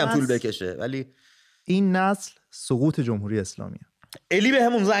 ممکنه کم طول بکشه ولی این نسل سقوط جمهوری اسلامیه. الی به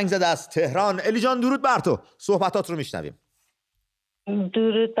همون زنگ زده از تهران. الی جان درود بر تو، صحبتات رو میشنویم.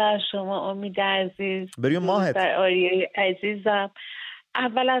 درود بر شما امید عزیز، بریم ماهت بر آریه عزیزم.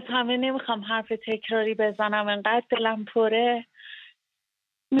 اول از همه نمیخوام حرف تکراری بزنم، انقدر دلم پره.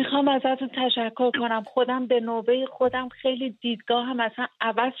 میخوام ازتون تشکر کنم. خودم به نوبه خودم خیلی دیدگاهم اصلا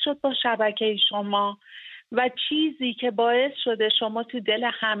عوض شد با شبکه شما و چیزی که باعث شده شما تو دل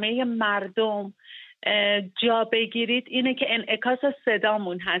همه مردم جا بگیرید اینه که انعکاس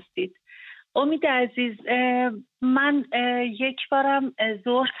صدامون هستید. امید عزیز، من یک بارم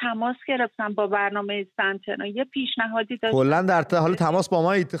ظهر تماس گرفتم با برنامه سنتنا، یه پیشنهادی داشتم. کلا در حال تماس با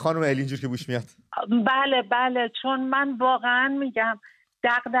ما خانم الی اینجور که بوش میاد. بله، چون من واقعا میگم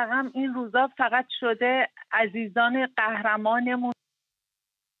دغدغه‌م این روزا فقط شده عزیزان قهرمانمون.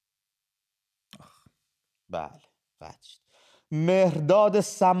 بله. مهرداد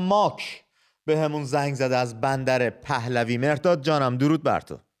سماک به همون زنگ زده از بندر پهلوی. مهرداد جانم درود بر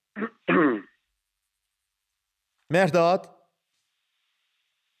تو. مهرداد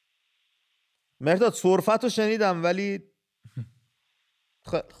صرفت رو شنیدم ولی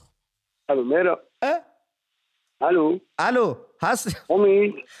الو مهرداد. الو هست؟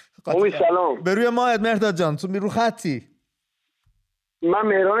 امید سلام. به روی ماهت مهرداد جان، تو رو خطی. من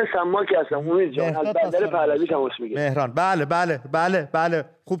مهران سماکی هستم امید جان، از بندر پهلوی تماس میگیرم. مهران بله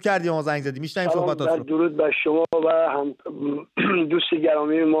خوب کردی ما زنگ زدی. میشنویم صحبتات رو. درود بر شما و هم دوست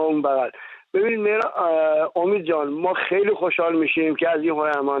گرامی ما اون بغل. ببینید امید جان، ما خیلی خوشحال میشیم که از این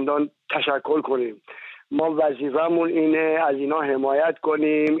هنرمندان تشکر کنیم. ما وظیفمون اینه از اینا حمایت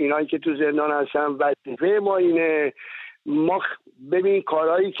کنیم، اینایی که تو زندان هستن وظیفه ما اینه. ما ببین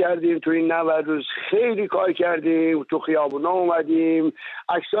کارهایی کردیم تو این 90 روز، خیلی کار کردیم، تو خیابونا اومدیم،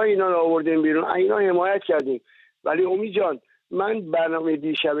 عکسای اینا رو آوردیم بیرون، اینا حمایت کردیم. ولی امید جان، من برنامه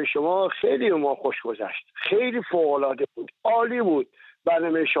دیشب شما خیلی ما خوش گذشت، خیلی فوق العاده بود، عالی بود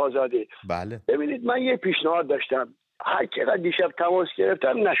برنامه شاهزاده. بله. ببینید من یه پیشنهاد داشتم، هر چقدر دیشب تماس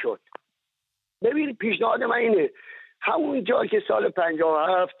گرفتم نشد. ببینید پیشنهاد من اینه، همون جا که سال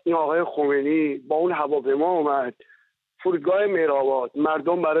 57 این آقای خمینی با اون هواپیما اومد فرودگاه مهرآباد،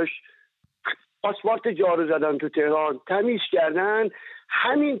 مردم براش آسفالت جارو زدن تو تهران، تمیز کردن،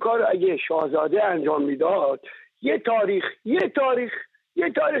 همین کار اگه شاهزاده انجام میداد، یه تاریخ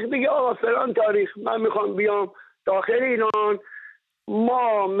بگه آقا فلان تاریخ من میخوام بیام داخل ایران،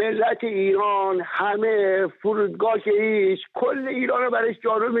 ما ملت ایران همه فرودگاه که هیچ کل ایران رو برش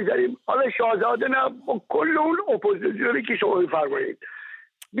جارو میزنیم، حالا شاهزاده نه، با کل اون اپوزیسیونی که شما میفرمایید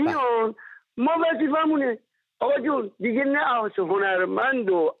بیان، ما وظیفمونه. آقا جون دیگه نه هنرمند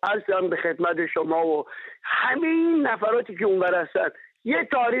و عرضم به خدمت شما و همه این نفراتی که اونور هستن یه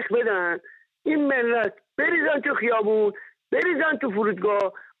تاریخ بدن، این ملت بریزن تو خیابون، بریزن تو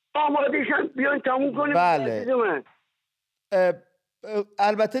فرودگاه، آمادهشن بیان تموم کنیم. بله.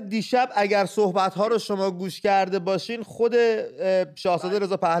 البته دیشب اگر صحبت‌ها رو شما گوش کرده باشین، خود شاهزاده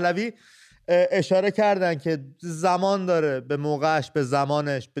رضا پهلوی اشاره کردن که زمان داره، به موقعش، به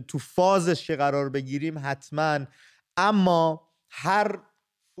زمانش، به تو فازش که قرار بگیریم حتما. اما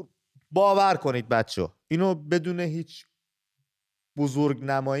باور کنید بچه‌ها، اینو بدون هیچ بزرگ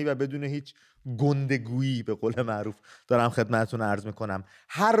نمایی و بدون هیچ گندگویی به قول معروف دارم خدمتتون عرض میکنم،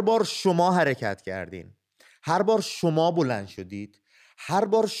 هر بار شما حرکت کردین، هر بار شما بلند شدید، هر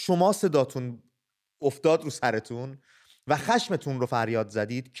بار شما صداتون افتاد رو سرتون و خشمتون رو فریاد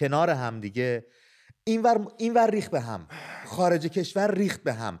زدید، کنار هم دیگه اینور ریخت به هم، خارج کشور ریخت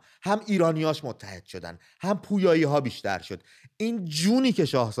به هم ایرانیاش متحد شدن، هم پویایی ها بیشتر شد. این جونی که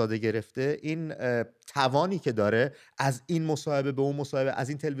شاهزاده گرفته، این توانی که داره، از این مصاحبه به اون مصاحبه، از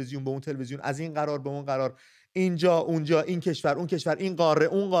این تلویزیون به اون تلویزیون، از این قرار به اون قرار، اینجا اونجا، این کشور اون کشور، این قاره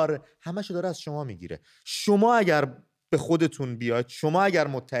اون قاره، همشو داره از شما میگیره. شما اگر به خودتون بیاید، شما اگر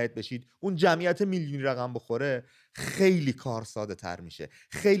متحد بشید، اون جمعیت میلیونی رقم بخوره، خیلی کار ساده تر میشه،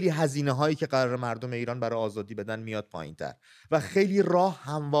 خیلی هزینه هایی که قرار مردم ایران برای آزادی بدن میاد پایین تر و خیلی راه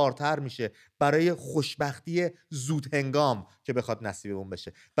هموارتر میشه برای خوشبختی زود هنگام که بخواد نصیب اون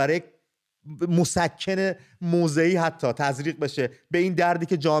بشه، برای مسکن موضعی حتی تزریق بشه به این دردی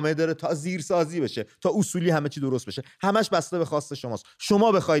که جامعه داره، تا زیرسازی بشه، تا اصولی همه چی درست بشه. همش بسته به خواست شماست.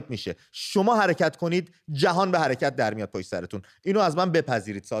 شما بخواید میشه، شما حرکت کنید، جهان به حرکت در میاد پشت سرتون. اینو از من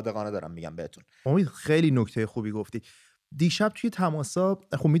بپذیرید، صادقانه دارم میگم بهتون. امید خیلی نکته خوبی گفتی. دیشب توی تماسا،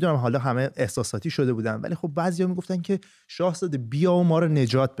 خب میدونم حالا همه احساساتی شده بودن، ولی خب بعضیا میگفتن که شاهزاده بیا و ما رو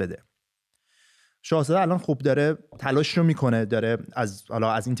نجات بده. شاهزاده الان خوب داره تلاش رو میکنه، داره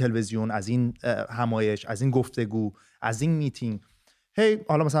از این تلویزیون، از این همایش، از این گفتگو، از این میتینگ،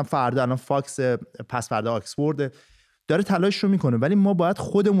 حالا مثلا فردا الان فاکس، پس فردا آکسفورد، داره تلاش رو میکنه، ولی ما باید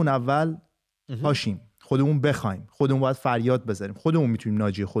خودمون اول پاشیم، خودمون بخوایم، خودمون باید فریاد بزنیم، خودمون میتونیم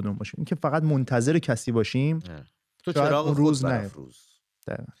ناجی خودمون باشیم. این که فقط منتظر کسی باشیم تو چراغ روز برافروز.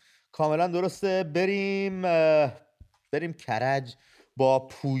 کاملا درسته. بریم کرج با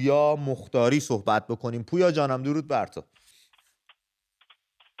پویا مختاری صحبت بکنیم. پویا جانم درود بر تو.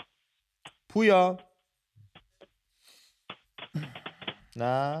 پویا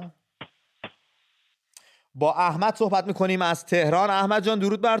نه، با احمد صحبت میکنیم از تهران. احمد جان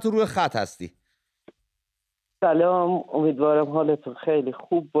درود بر تو، روی خط هستی. سلام، امیدوارم حالتون خیلی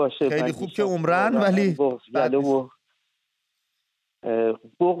خوب باشه. خیلی خوب که عمرن، ولی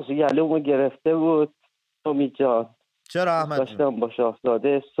بغض گلومو گرفته بود امید جان. چرا احمد؟ داشتم با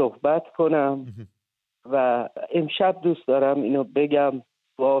شاهزاده صحبت کنم و امشب دوست دارم اینو بگم،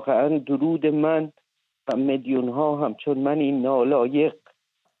 واقعا درود من و میلیون ها همچون من این نالایق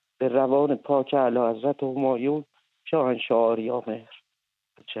به روان پاک اعلی حضرت همایون شاهنشاه آریامهر.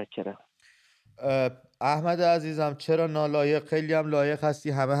 متشکرم. احمد عزیزم چرا نالایق؟ خیلی هم لایق هستی.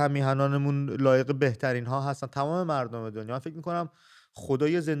 همه میهنانمون لایق بهترین ها هستن، تمام مردم دنیا. فکر میکنم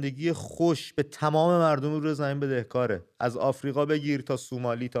خدای زندگی خوش به تمام مردم روی زمین بدهکاره، از آفریقا بگیر تا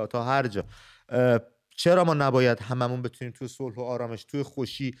سومالی تا هر جا. چرا ما نباید هممون بتونیم توی صلح و آرامش، توی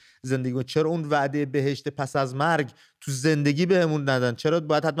خوشی زندگی کنیم؟ چرا اون وعده بهشت پس از مرگ تو زندگی بهمون ندن؟ چرا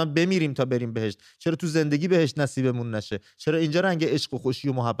باید حتما بمیریم تا بریم بهشت؟ چرا تو زندگی بهشت نصیبمون نشه؟ چرا اینجا رنگ عشق و خوشی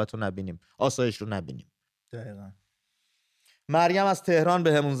و محبت رو نبینیم، آسایش رو نبینیم؟ دقیقاً. مریم از تهران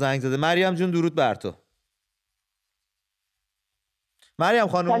بهمون زنگ زده. مریم جون درود بر تو. مریم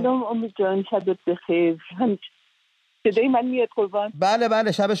خانم سلام امید جان، شبت بخیر. صدای من میاد قربان؟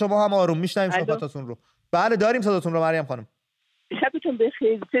 بله شب شما هم آروم، میشنویم صحبتاتون رو. بله داریم صداتون رو مریم خانم. شبتون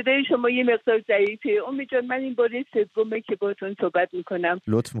بخیر. صدای شما یه مقدار ضعیفه امید جان. من این باره سومه که باهاتون صحبت میکنم.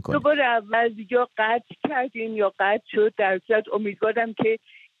 لطف میکنید. دوباره اول یا قطع کردین یا قطع شد، در صورت امیدوارم که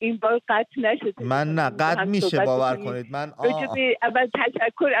این بار قطع نشده. من نه قطع میشه، باور کنید. من اول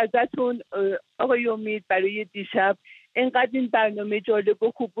تشکر ازتون آقای امید برای دیشب. اینقدر این برنامه جالب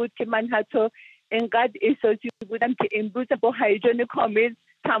و خوب بود که من حتی اینقدر احساسی بودم که امروز با هیجان کامل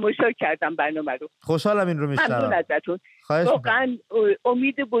تماشا کردم برنامه رو. خوشحالم این رو میشنوم. ممنون ازتون. واقعا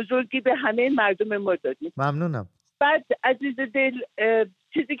امید بزرگی به همه مردم ما دادید. ممنونم. بعد عزیز دل،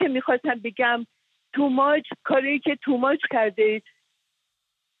 چیزی که میخواستم بگم، توماج، کاری که توماج کرده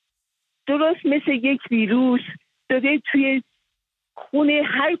درست مثل یک ویروس داره توی خونه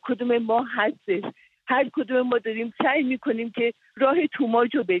هر کدوم ما هستش. هر کدوم ما داریم سعی میکنیم که راه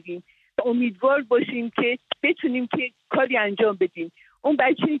توماج رو بدیم، امیدوار باشیم که بتونیم که کاری انجام بدیم. اون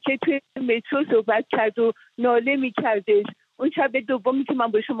بچه‌ای که توی مترو صحبت کرد و ناله میکردش، اون شب دومی که من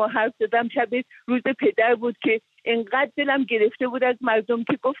با شما حرف زدم شب روز پدر بود که انقدر دلم گرفته بود از مردم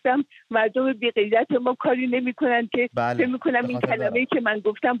که گفتم مردم بی غیرت ما کاری نمی‌کنن که فکر می‌کنم این کلمه‌ای که من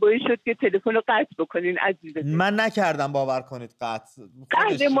گفتم باعث شد که تلفن رو قطع بکنین عزیزم. من نکردم، باور کنید قطع.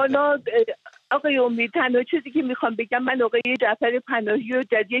 قهرمانا آقای امید، تنها چیزی که میخوام بگم من آقای جعفر پناهی رو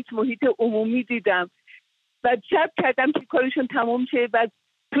در یک محیط عمومی دیدم و شب کردم که کارشون تمام شه و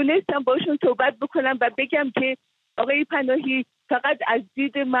تونستم باشون صحبت بکنم و بگم که آقای پناهی فقط از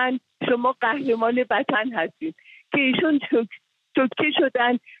دید من شما قهرمان وطن هستید که ایشون چکه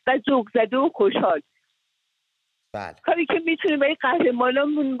شدن و ذوق زده و خوشحال. بله. کاری که میتونیم برای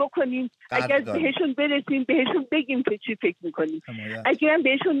قهرمانامون بکنیم اگر بهشون برسیم بهشون بگیم که چی فکر میکنیم، اگرم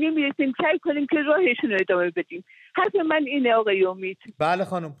بهشون نمیرسیم سعی کنیم که راهشون رو ادامه بدیم. حرف من اینه آقای امید. بله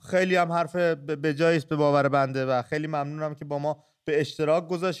خانم، خیلی هم حرف به جایی است به باور بنده و خیلی ممنونم که با ما به اشتراک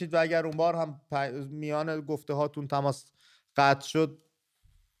گذاشتید و اگر اون بار هم میان گفته هاتون تماس قطع شد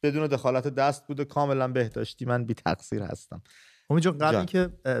بدون دخالت دست بوده کاملا بهداشتی، من بی تقصیر هستم. امید جان قبل اینکه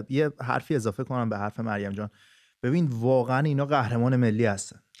یه حرفی اضافه کنم به حرف مریم جان، ببین واقعا اینا قهرمان ملی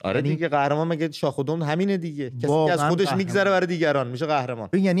هستن. آره دیگه قهرمان مگه شاخ و دم همینه دیگه، کسی که از خودش میگذره برای دیگران میشه قهرمان.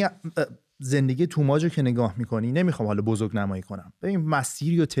 ببین یعنی زندگی توماجو که نگاه میکنی، نمیخوام حالا بزرگ نمایی کنم، ببین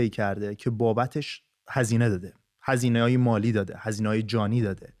مسیری رو طی کرده که بابتش هزینه داده، هزینه‌های مالی داده، هزینه‌های جانی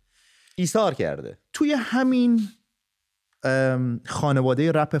داده، ایثار کرده. توی همین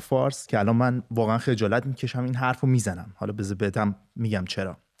خانواده رپ فارس که الان من واقعا خجالت میکشم این حرفو میزنم، حالا بذار بهتم میگم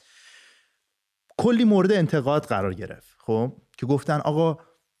چرا، کلی مورد انتقاد قرار گرفت. خب که گفتن آقا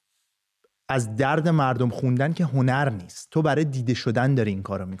از درد مردم خوندن که هنر نیست، تو برای دیده شدن داری این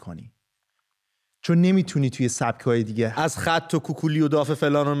کارو میکنی، چون نمیتونی توی سبک‌های دیگه از خط و کوکولی و داف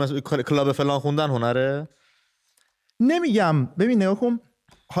فلان و کلاب فلان خوندن هنره. نمیگم، ببین نگاه کن،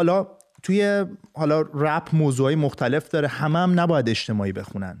 حالا رپ موضوعای مختلف داره، همه هم نباید اجتماعی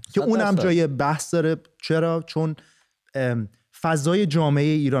بخونن که اونم جای بحث داره. چرا؟ چون فضای جامعه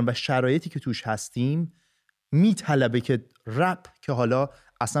ایران و شرایطی که توش هستیم میطلبه که رپ که حالا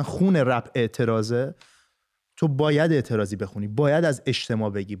اصلا خون رپ اعتراضه، تو باید اعتراضی بخونی، باید از اجتماع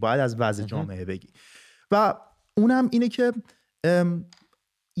بگی، باید از وضع جامعه بگی. و اونم اینه که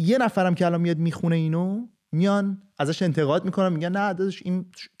یه نفرم که الان میاد میخونه اینو، میان ازش انتقاد میکنن، میگن نه داداش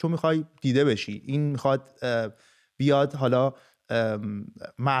این تو میخوای دیده بشی، این میخواد بیاد حالا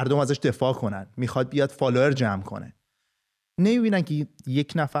مردم ازش دفاع کنن، میخواد بیاد فالوور جمع کنه. نمیبینن که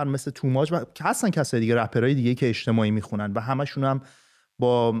یک نفر مثل توماج و هستن کسای دیگه، رپرهای دیگه که اجتماعی میخونن و همشون هم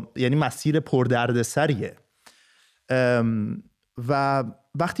با یعنی مسیر پردردسریه و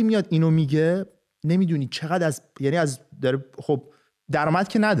وقتی میاد اینو میگه نمیدونی چقدر از داره، خب درآمد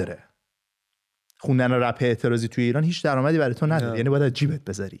که نداره، خوندن رپ اعتراضی توی ایران هیچ درآمدی برای تو نداره، یعنی باید از جیبت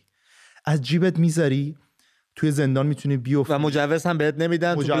بذاری، از جیبت میذاری، توی زندان میتونی بیفتی و مجوز هم بهت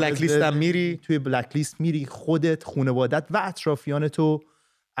نمیدن، تو بلک لیست هم میری، توی بلک لیست میری، خودت، خانوادت و اطرافیان تو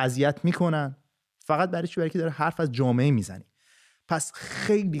اذیت میکنن فقط برای چی؟ برای که داره حرف از جامعه میزنی. پس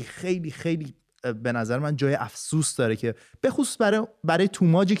خیلی خیلی خیلی به نظر من جای افسوس داره که به خصوص برای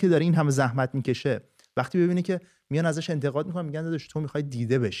توماجی که داره این همه زحمت میکشه، وقتی ببینه که میان ازش انتقاد میکنن، میگن داداش تو میخوای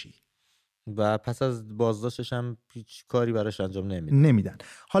دیده بشی و پس از بازداشتش هم هیچ کاری براش انجام نمیدن.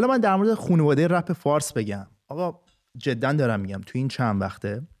 حالا من در مورد خانواده رپ فارس بگم، آقا جدا دارم میگم، تو این چند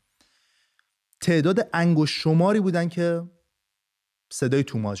وقته تعداد انگشت شماری بودن که صدای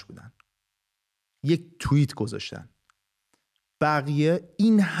توماج بودن، یک توییت گذاشتن. بقیه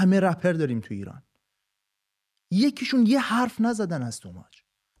این همه رپر داریم تو ایران، یکیشون یه حرف نزدن از توماج،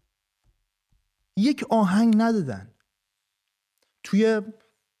 یک آهنگ ندادن. توی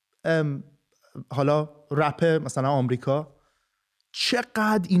حالا رپ مثلا آمریکا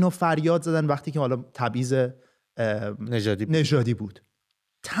چقدر اینو فریاد زدن وقتی که حالا تبعیض نژادی بود.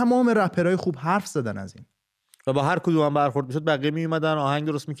 تمام رپرهای خوب حرف زدن از این و با هر کدوم هم برخورد میشد بقیه میومدن آهنگ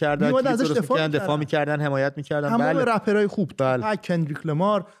درست میکردن، دفاع میکردن، حمایت میکردن. تمام رپرهای خوب، کندریک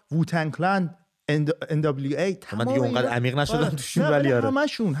لامار، ووتن کلن، NWA، من دیگه اونقدر عمیق نشدم توشون، ولی آره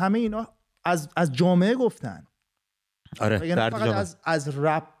همشون، همه اینا از جامعه گفتن. آره درد جامعه. از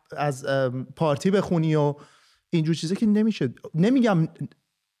رپ، از پارتی بخونی و اینجور چیزا که نمیشه. نمیگم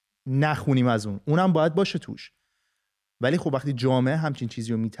نخونیم از اونم باید باشه توش، ولی خب وقتی جامعه همچین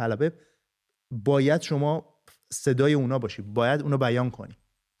چیزی رو میطلبه باید شما صدای اونا باشی، باید اونو بیان کنی،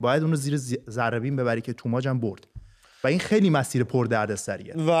 باید اونو زیر ذره بین ببری که توماج هم برد و این خیلی مسیر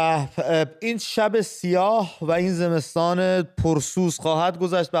پردردسریه. و این شب سیاه و این زمستان پرسوز خواهد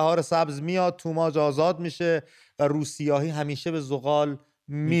گذشت، بهار سبز میاد، توماج آزاد میشه و روسیاهی همیشه به زغال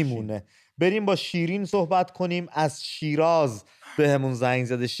میمونه. بریم با شیرین صحبت کنیم، از شیراز بهمون زنگ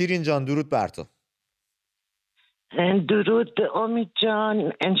زده. شیرین جان درود بر تو. درود امید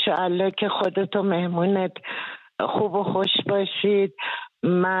جان، انشاءالله که خودت و مهمونت خوب و خوش باشید.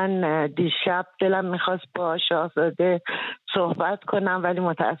 من دیشب دلم میخواست با شاهزاده صحبت کنم ولی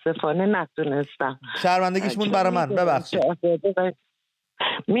متاسفانه نتونستم. شرمندگیشمون برای من، ببخشید.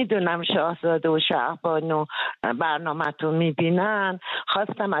 میدونم شاهزاده و شعبان و برنامه‌تون میبینن،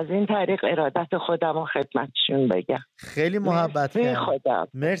 خواستم از این طریق ارادت خودم و خدمتشون بگم. خیلی محبت کردم.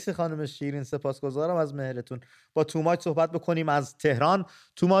 مرسی خانم شیرین، سپاسگزارم از مهرتون. با توماج صحبت بکنیم از تهران.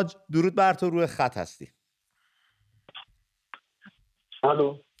 توماج درود بر تو، روی خط هستی.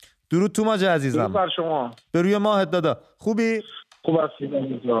 الو. درود توماج عزیزم. درود بر شما. به روی ماهت دادا. خوبی؟ خوب هستی؟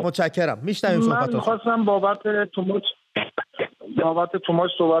 متشکرم. میشنویم صحبتاتو. من می‌خواستم بابت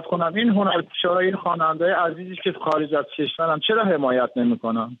توماج صحبت کنم. این هنرپیشه‌ها، این خواننده‌های عزیزی که خارج از کشورن چرا حمایت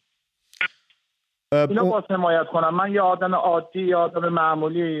نمی‌کنن؟ اینا باز حمایت کنم. من یه آدم عادی، یه آدم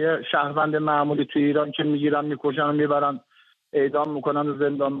معمولی، یه شهروند معمولی تو ایران که میگیرن میکشن و میبرن اعدام میکنن و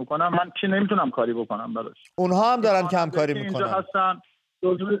زندان میکنن، من که نمیتونم کاری بکنم براش. اونها هم دارن کم کاری میکنن.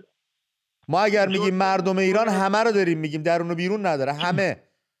 ما اگر میگیم مردم ایران همه رو داریم میگیم، درون و بیرون نداره.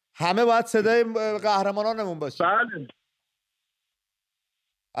 همه باید صدای قهرمانانمون باشیم. بله.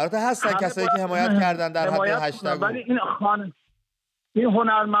 البته هستن کسایی که حمایت کردن در حد هشتگ. ولی این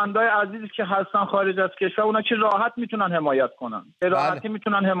هنرمندای عزیزی که هستن خارج از کشور، اونا که راحت میتونن حمایت کنن. به راحتی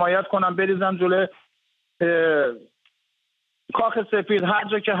میتونن حمایت کنن، بریزن جلوی کاخ سفید هر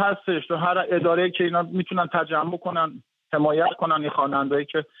جا که هستش، تو هر اداره که اینا میتونن تجمع کنن، حمایت کنن. این خواننده‌ای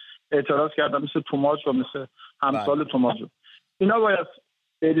که اعتراض کردن مثل توماج و مثل همسال توماج، اینا باید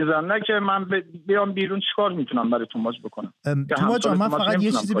بریزن، نه که من بیام بیرون چیکار میتونم برای توماج بکنم. توماج من فقط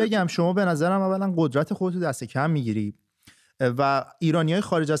یه چیزی بگم، شما به نظرم اولا قدرت خودتو دست کم میگیری و ایرانیای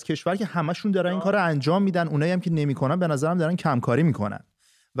خارج از کشور که همشون دارن این کارو انجام میدن، اونایی هم که نمیکنن به نظرم دارن کمکاری میکنن.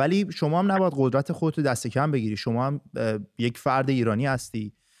 ولی شما هم نباید قدرت خودتو دست کم بگیری. شما هم یک فرد ایرانی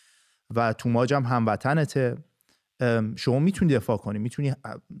هستی و توماج هم هموطنته. شما میتونی دفاع کنی، میتونی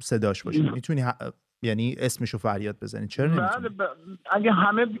صداش باشی، میتونی یعنی اسمشو فریاد بزنی. چرا نمیتونی؟ اگه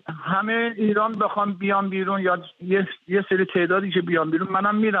همه ایران بخوام بیان بیرون یا یه سری تعدادی که بیان بیرون،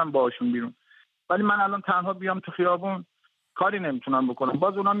 منم میرم باهاشون بیرون. ولی من الان تنها بیام تو خیابون کاری نمیتونم بکنم.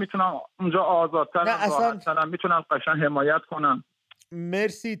 باز اونا میتونن اونجا آزادتر، راحت‌تر میتونن قشنگ حمایت کنن.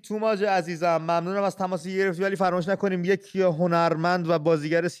 مرسی توماج عزیزم، ممنونم از تماسی گرفتی. ولی فراموش نکنیم یک هنرمند و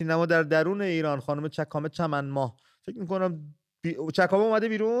بازیگر سینما در درون ایران، خانم چکامه چمنماه، فکر میکنم چکامه اومده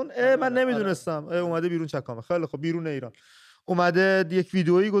بیرون. من نمیدونستم اومده بیرون چکامه. خیلی خب، بیرون ایران اومده، یک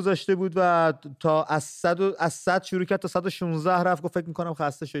ویدئویی گذاشته بود و تا از 100 شروع کرد تا 116 رفت. فکر میکنم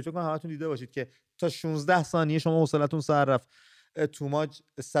خسته شدید. فکر کنم همتون دیده باشید که تا 16 ثانیه شما حوصلتون سر رفت. توماج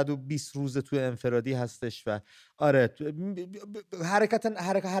 120 روز تو انفرادی هستش و آره،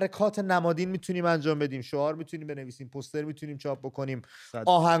 حرکات نمادین میتونیم انجام بدیم، شعار میتونیم بنویسیم، پوستر میتونیم چاپ بکنیم،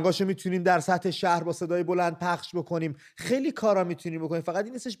 آهنگاشو میتونیم در سطح شهر با صدای بلند پخش بکنیم، خیلی کارا میتونیم بکنیم. فقط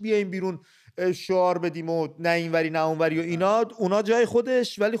این نیستش بیایم بیرون شعار بدیم و نه اینوری نه اونوری و اینا، اونا جای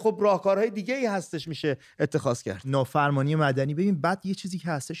خودش، ولی خب راهکارهای دیگه ای هستش میشه اتخاذ کرد. نافرمانی مدنی. ببین بعد یه چیزی که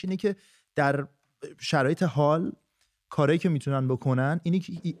هستش اینه که در شرایط حال کاری که میتونن بکنن اینی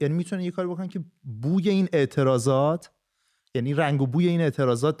که یعنی میتونن یه کاری بکنن که بوی این اعتراضات، یعنی رنگ و بوی این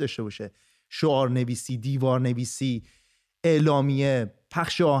اعتراضات داشته باشه. شعار نویسی، دیوار نویسی، اعلامیه،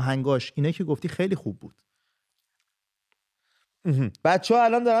 پخش آهنگاش، اینا که گفتی خیلی خوب بود. بچه‌ها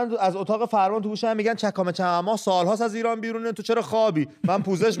الان دارن از اتاق فرمان تو گوشم میگن چکامه چمنماه سال‌هاست از ایران بیرونه، تو چرا خوابی؟ من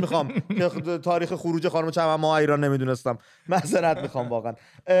پوزش میخوام که تاریخ خروج خانم چمنماه ایران نمیدونستم. معذرت میخوام واقعا.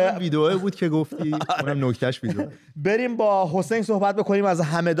 ویدئو بود که گفتی، اونم نکتهش ویدئو. بریم با حسین صحبت بکنیم از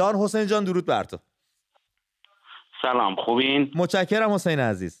همدان. حسین جان درود بر تو. سلام، خوبین؟ متشکرم حسین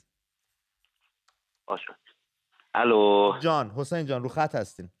عزیز. باشه. الو جان، حسین جان رو خط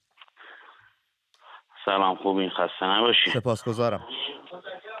هستین. سلام، خوبین؟ خسته نباشید. سپاسگزارم.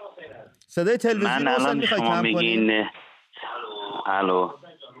 صدای تلویزیون حسین میخوای کم کنی؟ الو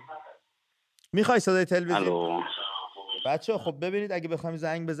میخوای صدای تلویزیون؟ الو بچه‌ها خب ببینید اگه بخوایم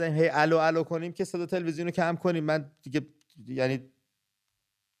زنگ بزنیم هی الو کنیم که صدا تلویزیون رو کم کنیم. من دیگه یعنی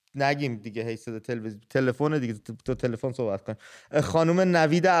نگیم دیگه هی صدا تلویزیون، تلفن دیگه، تو تلفن صحبت کن. خانم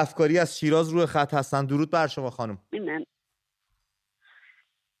نوید افکاری از شیراز روی خط هستن. درود بر شما خانم.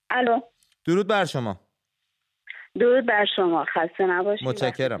 الو. درود بر شما. درود بر شما، خسته نباشید.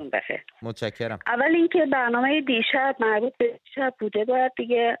 متشکرم. اول اینکه برنامه دیشب مربوط به دیشب بوده، باید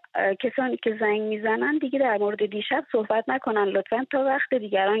دیگه کسانی که زنگ میزنن دیگه در مورد دیشب صحبت نکنن لطفاً تا وقت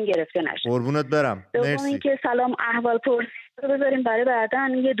دیگران گرفته نشه. قربونت برم. دوم اینکه سلام احوال پرسی رو بذاریم برای بعداً،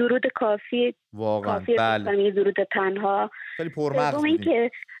 یه درود کافی واقعا کافیه، بله. یه درود تنها. خیلی پرمغز دوم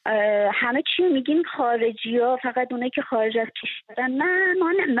اینکه همه چی میگین خارجی‌ها، فقط اونایی که خارج از کشورن.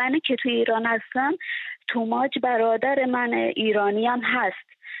 من که تو ایران هستم، توماج برادر من ایرانی هم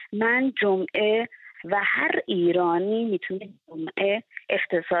هست. من جمعه و هر ایرانی میتونه جمعه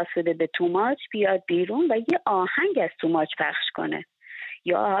اختصاص بده به توماج، بیاد بیرون و یه آهنگ از توماج پخش کنه.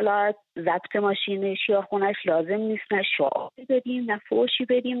 یا حالا ضبط ماشینش یا خونش لازم نیست، نه شعاری بدیم نه فوشی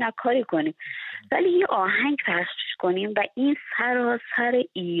بدیم نه کاری کنیم، ولی یه آهنگ پخش کنیم و این سراسر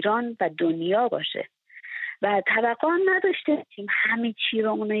ایران و دنیا باشه. و توقع نداشته باشیم همه چی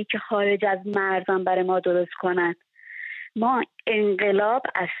رو اونایی که خارج از مرزن برای ما درست کنن. ما انقلاب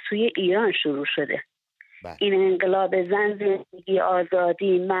از سوی ایران شروع شده. این انقلاب زن، زندگی،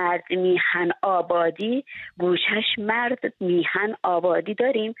 آزادی، مرد، میهن، آبادی، گوشش مرد، میهن، آبادی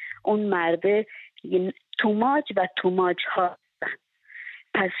داریم. اون مرد توماج و توماج ها هستن.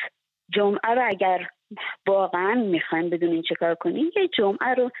 پس جمعه رو اگر واقعا میخوایم بدونین چه کار کنیم، یه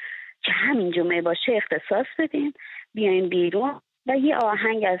جمعه رو که همین جمعه باشه اختصاص بدین، بیاین بیرون و یه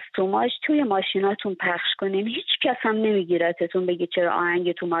آهنگ از توماج توی ماشیناتون پخش کنین. هیچ کس هم نمیگیرتتون بگی چرا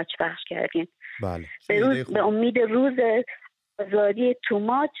آهنگ توماج پخش کردین. بله. به امید روز آزادی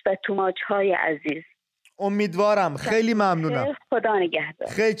توماج و توماج های عزیز. امیدوارم. خیلی ممنونم. خدا نگهدار.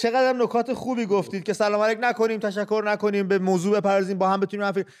 خیلی چقدر نکات خوبی گفتید که سلام علیک نکنیم، تشکر نکنیم، به موضوع بپردازیم، با هم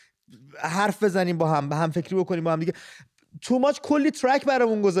بتونیم حرف بزنیم، با هم به هم فکری بکنیم با هم دیگه. توماج کلی ترک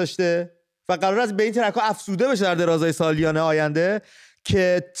برامون گذاشته و قرار است به این ترک ها افزوده بشه در درازای سالیان آینده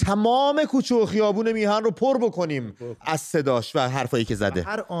که تمام کوچه و خیابون میهن رو پر بکنیم از صداش و حرفایی که زده.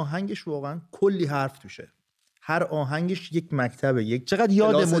 هر آهنگش واقعا کلی حرف توشه. هر آهنگش یک مکتبه، یک چقدر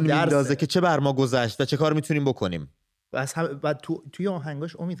یادمون میندازه که چه بر ما گذشت و چه کار میتونیم بکنیم. و توی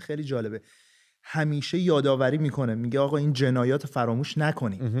آهنگاش امید خیلی جالبه، همیشه یادآوری میکنه، میگه آقا این جنایات فراموش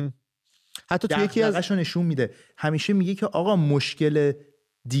نکنیم. حتی توی یکی از نشون میده، همیشه میگه که آقا مشکل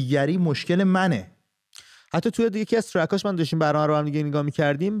دیگری مشکل منه. حتی توی یکی از ترکاش من داشتیم برنامه رو هم دیگه نگاه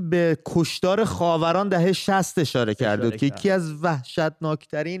می‌کردیم، به کشتار خاوران دهه 60 اشاره کرد که یکی از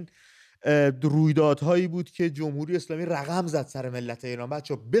وحشتناکترین رویدادهایی بود که جمهوری اسلامی رقم زد سر ملت ایران.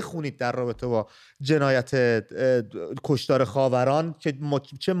 بچه‌ها بخونید در رابطه با جنایت کشتار خاوران که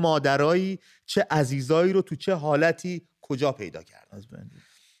چه مادرایی چه عزیزایی رو تو چه حالتی کجا پیدا کرد.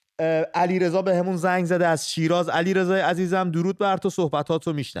 علیرضا به همون زنگ زده از شیراز. علیرضا عزیزم درود بر تو،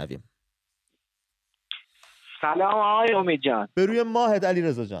 صحبتاتو میشنویم. سلام آقای امید جان. به روی ماهت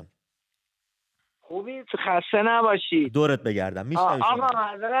علیرضا جان. خوبی؟ خسته نباشید. دورت بگردم. میشنوی آقا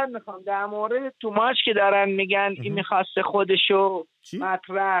معذرت میخوام در مورد توماج که دارن میگن این میخواسته خودشو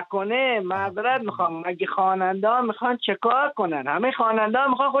مطرح کنه. معذرت میخوام، مگه خواننده ها میخوان چه کار کنن؟ همه خواننده ها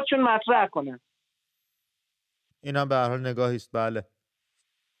میخوان خودشون مطرح کنن. این هم به هر حال نگاهی است. بله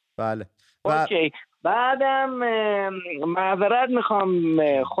بله. اوکی. بعدم معذرت میخوام،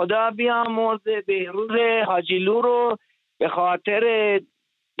 خدا بیامرزه بهروز حاجیلو رو به خاطر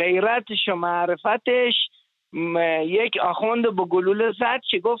غیرتش و معرفتش یک آخوند با گلوله زد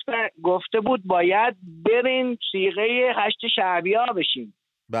که گفته بود باید برین صیغه 8 شعبیه بشین.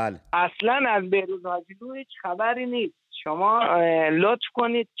 بله. اصلا از بهروز حاجیلو هیچ خبری نیست. شما لطف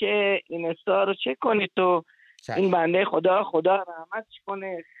کنید که این استا رو چک کنید و این بنده خدا رحمتش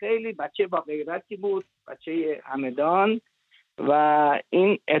کنه. خیلی بچه با غیرتی بود، بچه همدان، و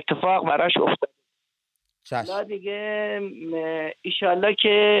این اتفاق براش افتاد. حالا دیگه ایشالله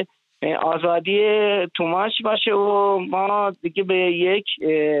که آزادی توماج باشه و ما دیگه به یک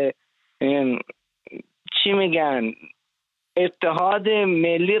چی میگن اتحاد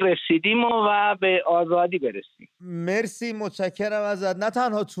ملی رسیدیم و به آزادی برسیم. مرسی، متشکرم ازت. نه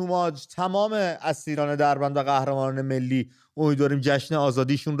تنها توماج، تمام اسیران دربند و قهرمانان ملی امیدواریم جشن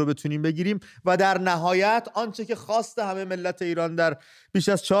آزادیشون رو بتونیم بگیریم و در نهایت آنچه که خواست همه ملت ایران در بیش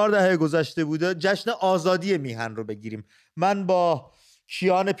از 4 دهه گذشته بوده، جشن آزادی میهن رو بگیریم. من با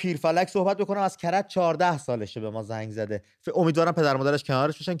کیان پیرفلک صحبت بکنم، از کرج 14 سالشه، به ما زنگ زده. امیدوارم پدر مادرش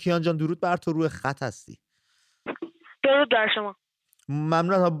کنارش باشن. کیان جان درود بر تو، روی خط هستی. درود بر شما.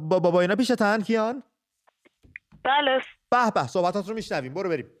 ممنون. بابا اینا پیشتن کیان؟ بله. به صحبتات رو میشنویم، برو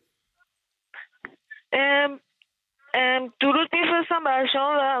بریم. درود میفرستم برای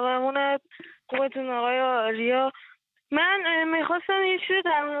شما و ممنون خوبتون آقای آریا. من میخواستم یه چیزی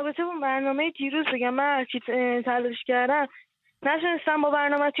در رابطه با برنامه دیروز بگم. من هرچی تلاش کردم نشستم با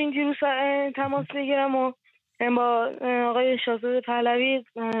برنامه این دیروز تماس بگیرم و با آقای شاهزاده پهلوی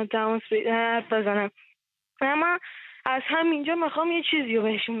تماس حرف بزنم. اما از همینجا میخوام یه چیزی رو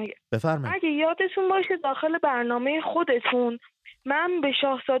بهشون بگم. بفرمایید. اگه یادتون باشه داخل برنامه خودتون من به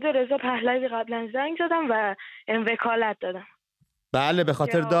شاهزاده رضا پهلوی قبلا زنگ زدم و وکالت دادم. بله به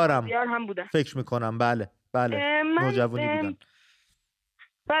خاطر دارم. هم بودن. فکر میکنم بله نوجوانی بودن.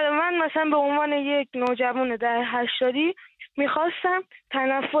 بله من مثلا به عنوان یک نوجوان در 80 میخواستم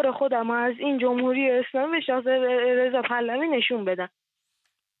تنفر خودم از این جمهوری اسلامی به شاهزاده رضا پهلوی نشون بدم.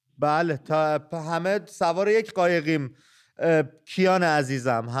 بله تا همه سوار یک قایقیم. کیان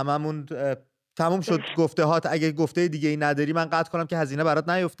عزیزم هممون تموم شد گفتهات. اگه گفته دیگه ای نداری من قطع کنم که هزینه برات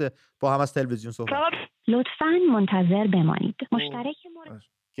نیفته. با هم از تلویزیون صحبت. لطفاً منتظر بمانید. مشترک مورد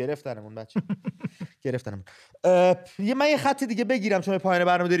گرفتنمون بچه. گرفتنمون. من یه خط دیگه بگیرم چون به پایان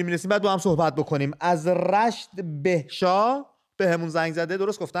برنامه داریم میرسیم بعد با هم صحبت بکنیم. از رشت بهشا به همون زنگ زده.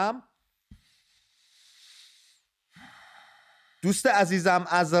 درست گفتم؟ دوست عزیزم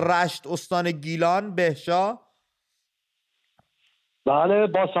از رشت استان گیلان بهشا. بله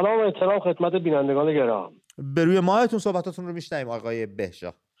با سلام و احترام خدمت بینندگان گرام. به روی ماهتون صحبتاتون رو میشنویم آقای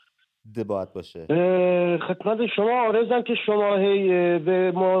بهشا. دباعت باشه. خدمت شما عرضم که شما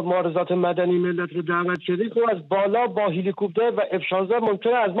به مبارزات مدنی ملت رو دعوت کردید که از بالا با هلیکوپتر و F-16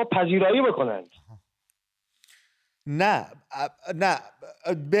 ممکنه از ما پذیرایی بکنند. نه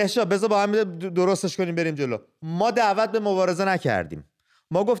بهشا بذار با هم درستش کنیم بریم جلو. ما دعوت به مبارزه نکردیم.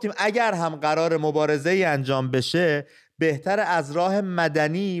 ما گفتیم اگر هم قرار مبارزه ای انجام بشه بهتر از راه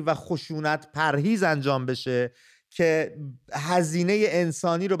مدنی و خشونت پرهیز انجام بشه که هزینه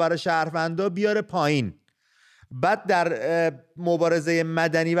انسانی رو برای شهروندا بیاره پایین. بعد در مبارزه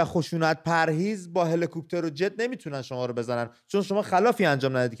مدنی و خشونت پرهیز با هلیکوپتر و جت نمیتونن شما رو بزنن چون شما خلافی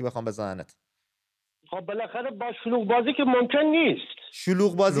انجام ندادی که بخوام بزننت. خب بالاخره با شلوغ بازی که ممکن نیست.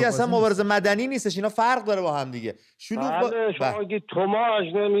 شلوغ بازی اصلا مبارزه مدنی نیستش. اینا فرق داره با هم دیگه. شما اگه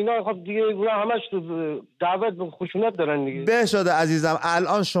توماژ اینا خب دیگه اونا همش دعوت به خشونت دارن دیگه. بهشاده عزیزم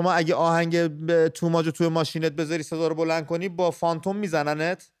الان شما اگه آهنگ توماژ توی ماشینت بذاری صدا رو بلند کنی با فانتوم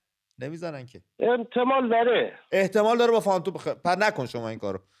میزننت؟ نمیزنن که. احتمال داره با فانتوم پر نکن شما این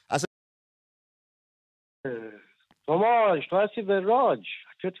کارو. اصلا توماژ تو هستی به راج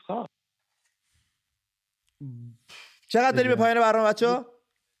چه کار؟ چقدر داری به پایان برنامه بچه‌ها؟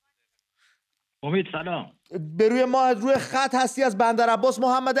 امید سلام. به روی ما روی خط هستی از بندر عباس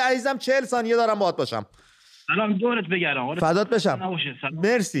محمد عزیزم 40 ثانیه دارم باهات باشم. سلام دورت بگردم. فدات بشم.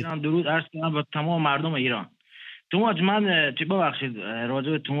 مرسی. درود عرض کنم با تمام مردم ایران. توماج من ببخشید راجع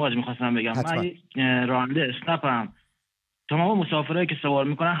به توماج می‌خواستم بگم. من راننده اسنپم. تمام مسافرایی که سوار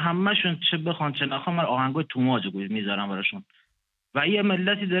میکنن همشون چه بخوان چه نخوان من آهنگای توماج میذارم براشون. و یه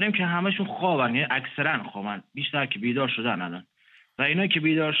ملتی داریم که همشون خوابن، یعنی اکثرا خوابن، بیشتر که بیدار شدن الان. و اینایی که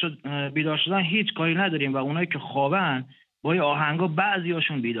بیدار شدن هیچ کاری نداریم و اونایی که خوابن با یه آهنگا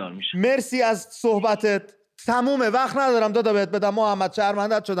بعضیاشون بیدار میشن. مرسی از صحبتت. تمومه وقت ندارم دادا بهت بدم. محمد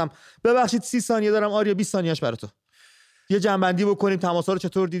شرمندت شدم. ببخشید 30 ثانیه دارم آریا 20 ثانیه‌اش برای تو. یه جنبندی بکنیم تماسا رو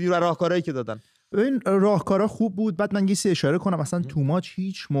چطور دیدی و راهکارهایی که دادن. ببین راهکارا خوب بود. بعد من یه اشاره کنم اصلا توماج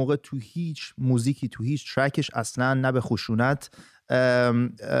هیچ موقع تو هیچ موزیکی تو هیچ ترکش اصلا نه به خشونت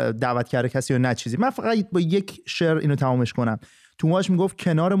دعوت کرده کسی یا نه چیزی. من فقط با یک شعر اینو تمامش کنم. توماج میگفت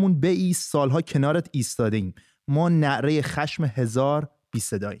کنارمون بایست سالها کنارت ایستادیم ما نعره خشم هزار بی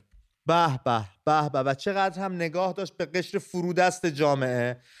صداییم. به به به به و چقدر هم نگاه داشت به قشر فرودست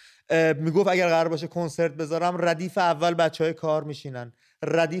جامعه. میگفت اگر قرار باشه کنسرت بذارم ردیف اول بچهای کار میشینن،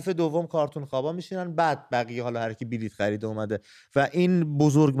 ردیف دوم کارتون خوابا میشینن، بعد بقیه حالا هر کی بلیط خریده اومده. و این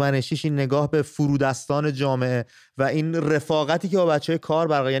بزرگمنشیش، این نگاه به فرودستان جامعه و این رفاقتی که با بچهای کار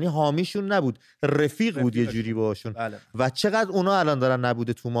برقرار، یعنی حامیشون نبود، رفیق بود یه جوری باهاشون. بله. و چقدر اونا الان دارن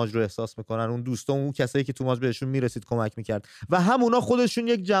نبوده توماج رو احساس میکنن، اون دوستان، اون کسایی که توماج بهشون میرسید کمک میکرد. و همونا خودشون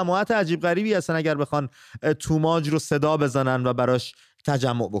یک جماعت عجیب غریبی هستن اگر بخوان توماج رو صدا بزنن و براش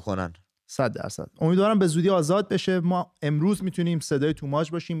تجمع بکنن. 100%. امیدوارم به زودی آزاد بشه. ما امروز میتونیم صدای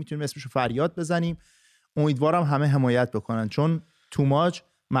توماج باشیم، میتونیم اسمشو فریاد بزنیم. امیدوارم همه حمایت بکنن چون توماج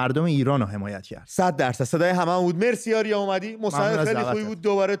مردم ایران رو حمایت کرد. 100% صدای همه بود. مرسی آریا اومدی. مصاحبه خیلی خوبی بود.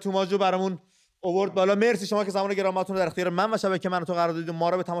 دوباره توماج رو برامون آورد بالا. مرسی شما که زمان گرامتون رو در اختیار من و شبکه من و تو قرار دادید. ما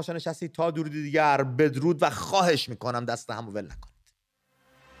رو به تماشا نشستید. تا درودی دیگر بدرود و خواهش میکنم دست همو ول نکنید.